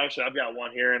draft. Actually, I've got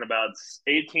one here in about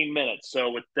 18 minutes.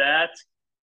 So with that,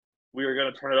 we are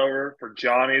going to turn it over for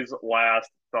Johnny's last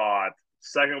thought.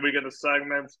 Second week of the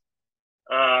segment.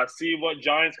 See what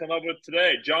Johnny's come up with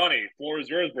today. Johnny, floor is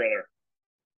yours, brother.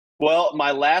 Well,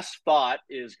 my last thought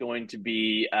is going to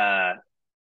be kind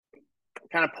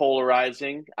of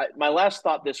polarizing. My last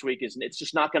thought this week is it's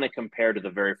just not going to compare to the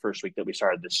very first week that we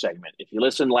started this segment. If you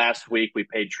listened last week, we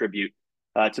paid tribute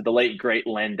to the late, great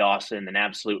Len Dawson, an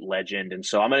absolute legend. And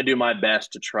so I'm going to do my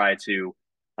best to try to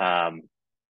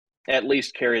at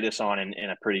least carry this on in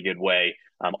a pretty good way.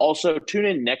 Also, tune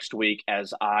in next week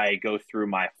as I go through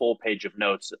my full page of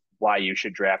notes why you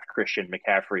should draft Christian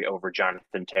McCaffrey over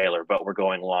Jonathan Taylor, but we're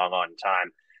going long on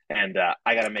time. And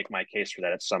I got to make my case for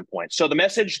that at some point. So the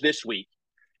message this week,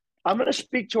 I'm going to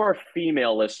speak to our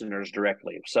female listeners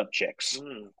directly. What's up, chicks?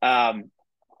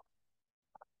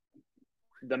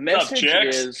 The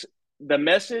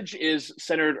message is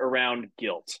centered around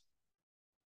guilt.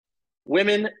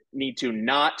 Women need to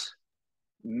not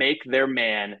make their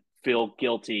man feel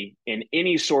guilty in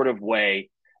any sort of way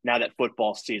now that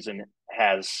football season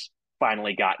has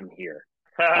finally gotten here.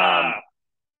 By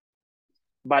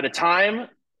the time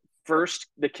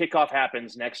the kickoff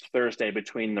happens next Thursday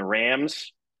between the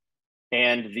Rams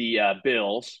and the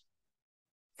Bills,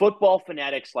 football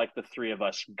fanatics like the three of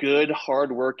us, good,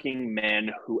 hardworking men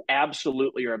who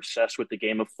absolutely are obsessed with the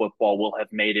game of football, will have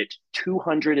made it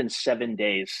 207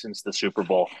 days since the Super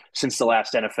Bowl, since the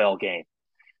last NFL game.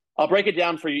 I'll break it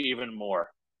down for you even more.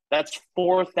 That's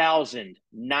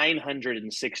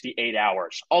 4,968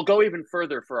 hours. I'll go even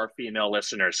further for our female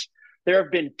listeners. There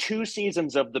have been 2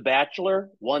 seasons of The Bachelor,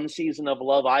 1 season of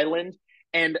Love Island,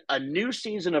 and a new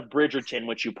season of Bridgerton,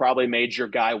 which you probably made your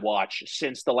guy watch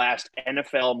since the last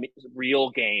NFL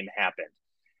real game happened.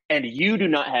 And you do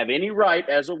not have any right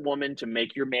as a woman to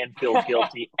make your man feel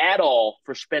guilty at all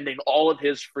for spending all of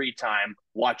his free time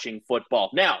watching football.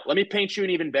 Now, let me paint you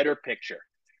an even better picture,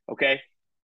 okay?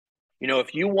 You know,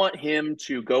 if you want him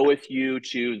to go with you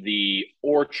to the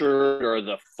orchard or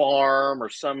the farm or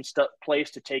some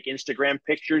place to take Instagram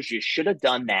pictures, you should have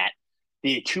done that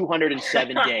the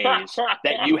 207 days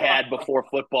that you had before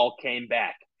football came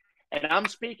back. And I'm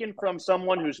speaking from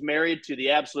someone who's married to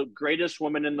the absolute greatest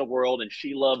woman in the world, and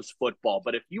she loves football.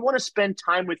 But if you want to spend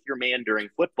time with your man during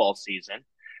football season,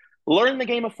 learn the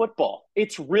game of football.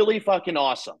 It's really fucking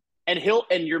awesome. And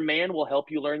your man will help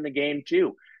you learn the game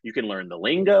too. You can learn the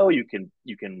lingo. You can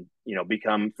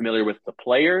become familiar with the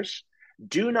players.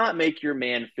 Do not make your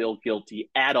man feel guilty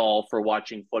at all for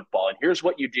watching football. And here's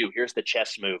what you do. Here's the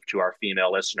chess move to our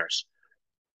female listeners.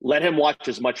 Let him watch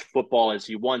as much football as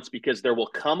he wants, because there will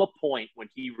come a point when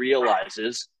he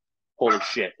realizes, holy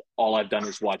shit, all I've done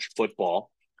is watch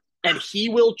football. And he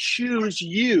will choose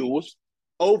you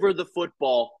over the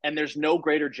football. And there's no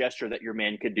greater gesture that your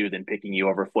man could do than picking you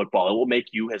over football. It will make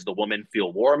you, as the woman,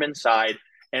 feel warm inside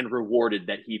and rewarded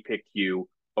that he picked you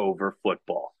over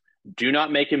football. Do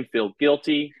not make him feel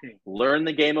guilty. Learn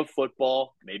the game of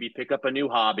football. Maybe pick up a new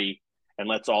hobby, and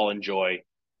let's all enjoy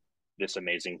this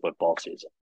amazing football season.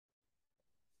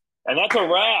 And that's a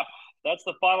wrap. That's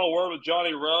the final word with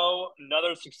Johnny Rowe.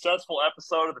 Another successful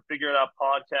episode of the Figure It Out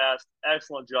podcast.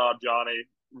 Excellent job, Johnny.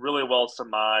 Really well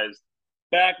surmised.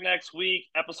 Back next week,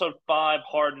 episode 5,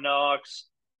 Hard Knocks.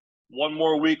 One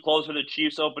more week closer to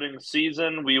Chiefs opening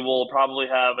season. We will probably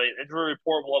have an injury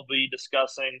report. We'll be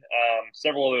discussing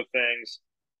several other things.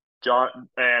 John,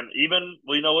 and even,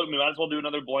 well, you know what? We might as well do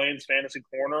another Blaine's Fantasy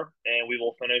Corner, and we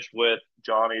will finish with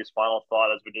Johnny's final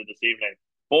thought as we did this evening.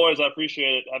 Boys, I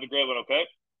appreciate it. Have a great one, okay?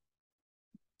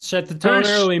 Set the tone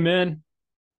early, man.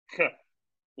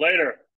 Later.